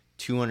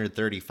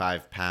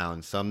 235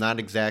 pounds. So I'm not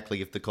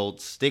exactly, if the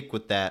Colts stick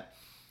with that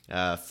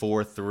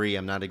 4-3,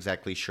 I'm not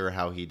exactly sure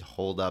how he'd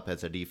hold up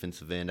as a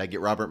defensive end. I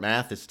get Robert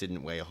Mathis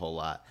didn't weigh a whole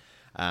lot.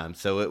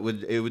 So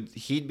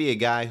he'd be a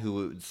guy who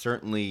would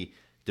certainly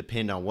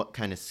depend on what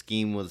kind of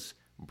scheme was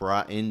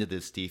brought into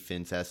this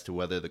defense as to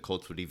whether the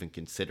Colts would even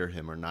consider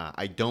him or not.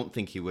 I don't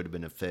think he would have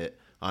been a fit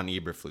on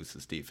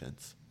Eberflus's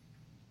defense.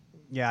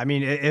 Yeah, I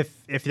mean,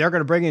 if they're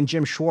going to bring in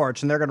Jim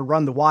Schwartz and they're going to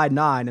run the wide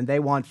nine and they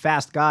want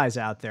fast guys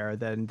out there,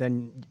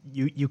 then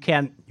you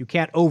can't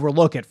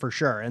overlook it for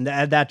sure, and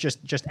that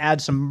just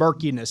adds some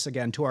murkiness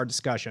again to our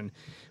discussion,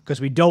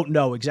 because we don't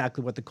know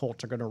exactly what the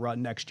Colts are going to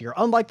run next year.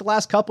 Unlike the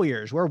last couple of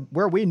years,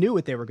 where we knew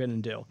what they were going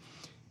to do,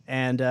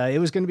 and it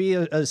was going to be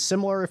a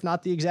similar, if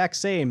not the exact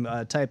same,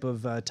 type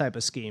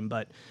of scheme.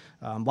 But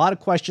a lot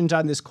of questions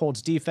on this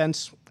Colts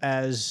defense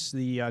as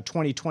the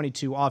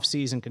 2022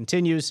 offseason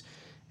continues.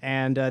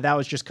 And that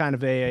was just kind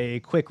of a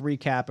quick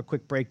recap, a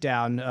quick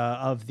breakdown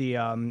of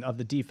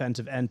the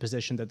defensive end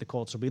position that the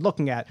Colts will be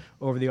looking at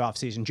over the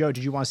offseason. Joe,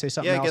 did you want to say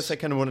something else? Yeah, I guess I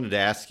kind of wanted to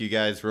ask you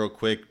guys real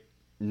quick,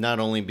 not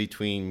only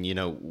between,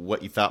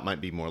 what you thought might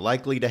be more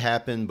likely to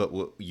happen, but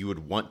what you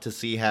would want to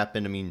see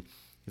happen. I mean,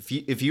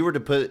 if you were to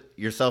put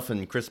yourself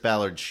in Chris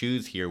Ballard's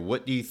shoes here,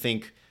 what do you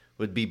think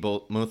would be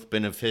most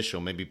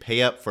beneficial? Maybe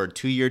pay up for a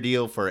 2-year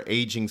deal for an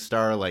aging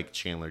star like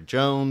Chandler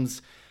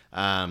Jones,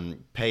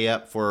 pay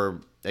up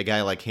for a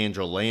guy like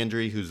Harold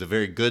Landry, who's a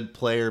very good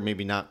player,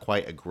 maybe not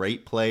quite a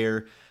great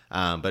player,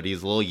 but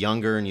he's a little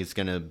younger and he's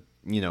going to,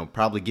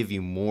 probably give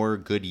you more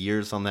good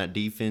years on that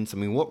defense. I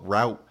mean, what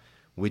route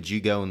would you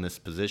go in this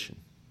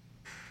position?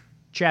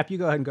 Chap, you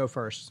go ahead and go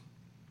first.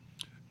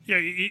 Yeah,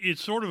 it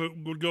sort of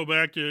would go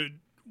back to,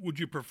 would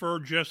you prefer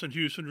Justin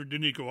Houston or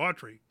Denico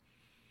Autry?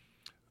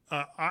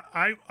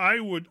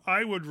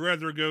 I would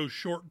rather go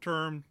short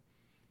term,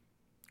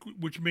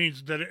 which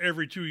means that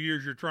every 2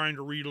 years you're trying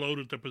to reload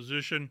at the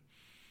position.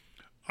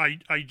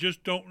 I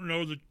just don't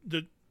know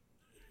that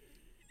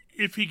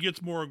if he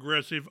gets more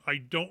aggressive, I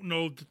don't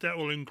know that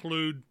will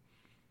include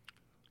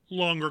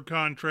longer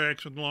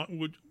contracts and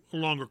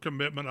longer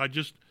commitment. I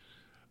just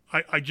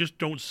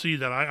don't see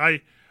that.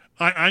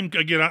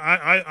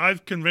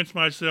 I've convinced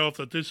myself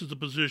that this is a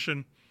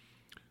position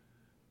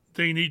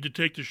they need to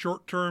take the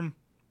short term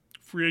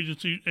free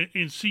agency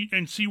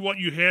and see what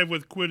you have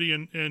with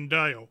Kwity and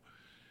Dio,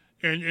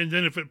 and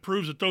then if it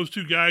proves that those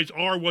two guys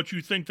are what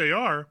you think they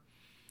are,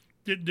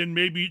 then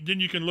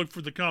you can look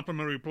for the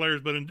complementary players.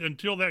 But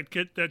until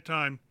that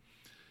time,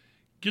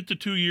 get the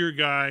 2-year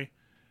guy.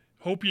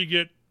 Hope you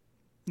get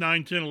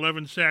 9, 10,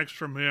 11 sacks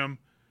from him,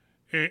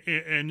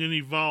 and then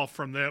evolve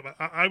from that.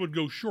 I would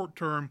go short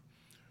term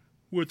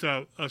with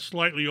a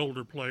slightly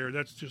older player.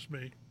 That's just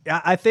me.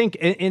 I think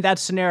in that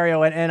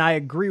scenario, and I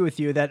agree with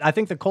you that I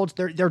think the Colts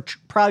they're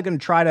probably going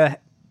to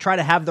try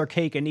to have their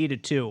cake and eat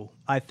it too.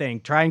 I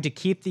think trying to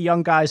keep the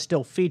young guys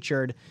still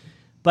featured.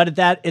 But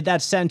in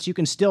that sense, you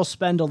can still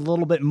spend a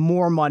little bit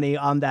more money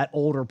on that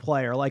older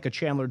player, like a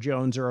Chandler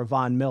Jones or a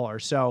Von Miller.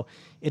 So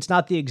it's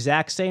not the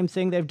exact same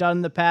thing they've done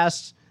in the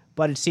past,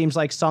 but it seems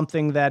like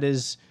something that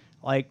is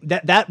like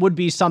that would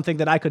be something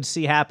that I could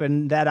see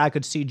happen, that I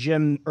could see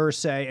Jim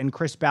Irsay and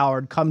Chris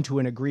Ballard come to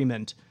an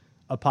agreement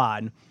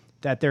upon,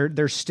 that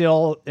there's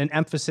still an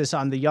emphasis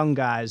on the young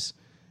guys,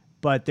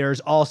 but there's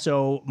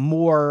also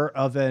more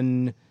of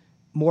an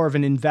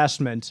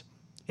investment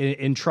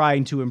in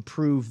trying to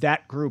improve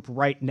that group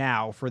right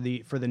now for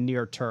the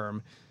near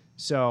term.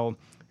 So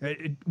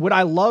would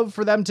I love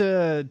for them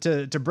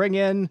to bring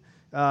in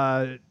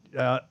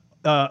Ogba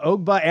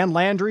and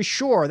Landry?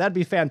 Sure, that'd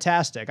be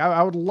fantastic.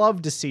 I would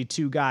love to see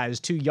two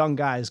young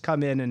guys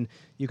come in and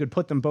you could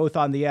put them both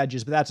on the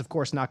edges, but that's of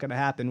course not going to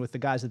happen with the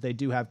guys that they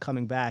do have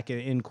coming back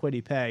in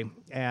Kwity Paye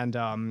and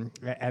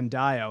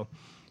Dio.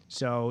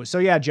 So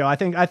yeah, Joe, I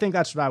think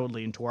that's what I would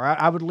lean toward.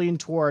 I would lean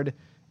toward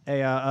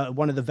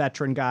one of the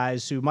veteran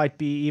guys who might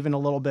be even a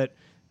little bit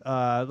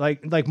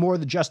like more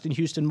of the Justin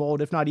Houston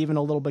mold, if not even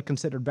a little bit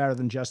considered better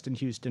than Justin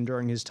Houston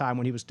during his time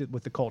when he was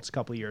with the Colts a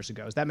couple of years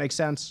ago. Does that make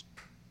sense?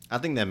 I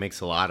think that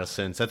makes a lot of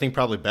sense. I think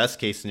probably best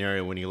case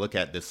scenario when you look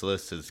at this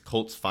list is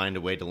Colts find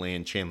a way to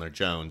land Chandler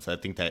Jones. I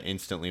think that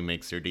instantly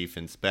makes their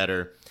defense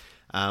better.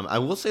 I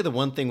will say the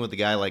one thing with a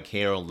guy like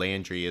Harold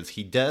Landry is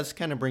he does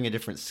kind of bring a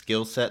different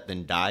skill set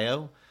than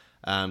Dio.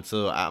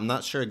 So I'm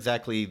not sure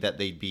exactly that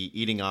they'd be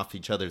eating off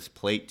each other's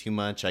plate too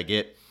much. I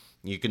get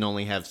you can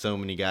only have so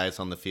many guys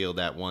on the field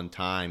at one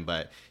time,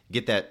 but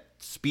get that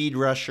speed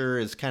rusher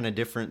is kind of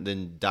different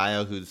than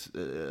Dio, who's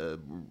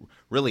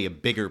really a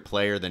bigger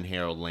player than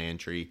Harold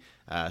Landry.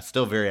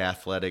 Still very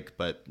athletic,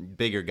 but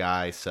bigger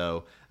guy.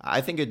 So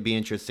I think it'd be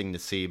interesting to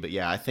see. But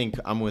yeah, I think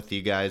I'm with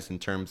you guys in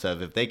terms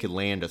of if they could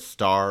land a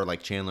star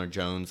like Chandler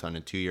Jones on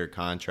a 2-year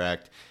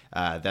contract,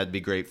 that'd be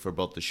great for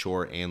both the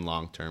short and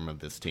long term of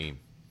this team.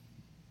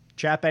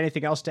 Chap,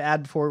 anything else to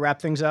add before we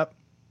wrap things up?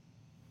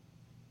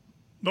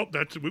 Nope,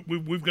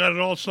 we've got it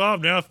all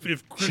solved now.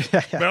 If Chris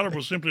Ballard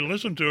will simply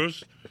listen to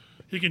us,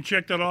 he can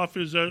check that off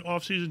his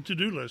off-season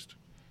to-do list.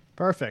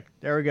 Perfect.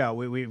 There we go.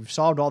 We've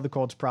solved all the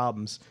Colts'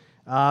 problems.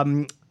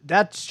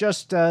 That's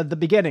just the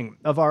beginning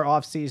of our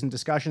off-season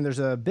discussion. There's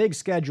a big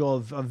schedule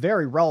of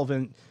very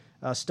relevant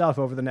stuff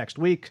over the next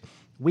weeks,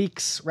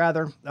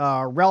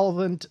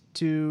 relevant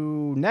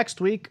to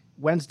next week.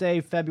 Wednesday,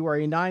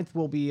 February 9th,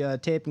 we'll be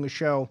taping a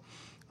show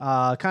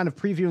kind of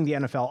previewing the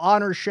NFL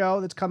Honors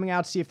Show that's coming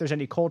out, see if there's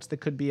any Colts that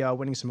could be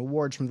winning some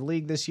awards from the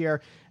league this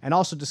year, and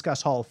also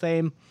discuss Hall of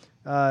Fame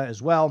as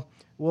well.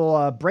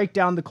 We'll break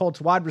down the Colts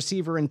wide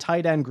receiver and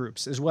tight end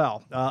groups as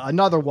well.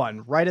 Another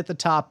one right at the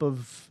top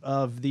of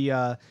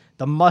the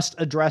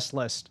must-address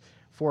list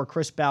for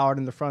Chris Ballard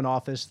in the front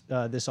office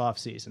this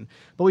offseason.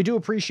 But we do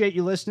appreciate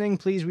you listening.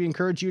 Please, we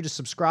encourage you to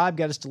subscribe,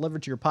 get us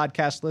delivered to your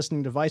podcast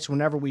listening device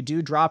whenever we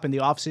do drop in the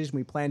offseason.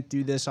 We plan to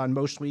do this on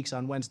most weeks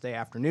on Wednesday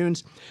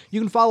afternoons.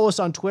 You can follow us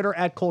on Twitter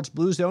at Colts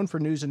Blue Zone for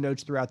news and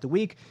notes throughout the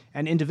week.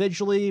 And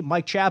individually,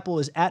 Mike Chappell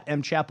is at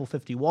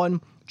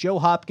mchappell51. Joe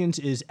Hopkins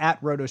is at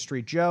Roto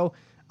Street Joe.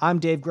 I'm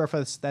Dave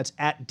Griffiths. That's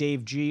at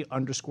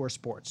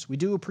DaveG_sports. We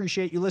do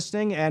appreciate you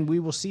listening, and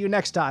we will see you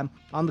next time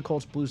on the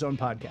Colts Blue Zone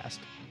podcast.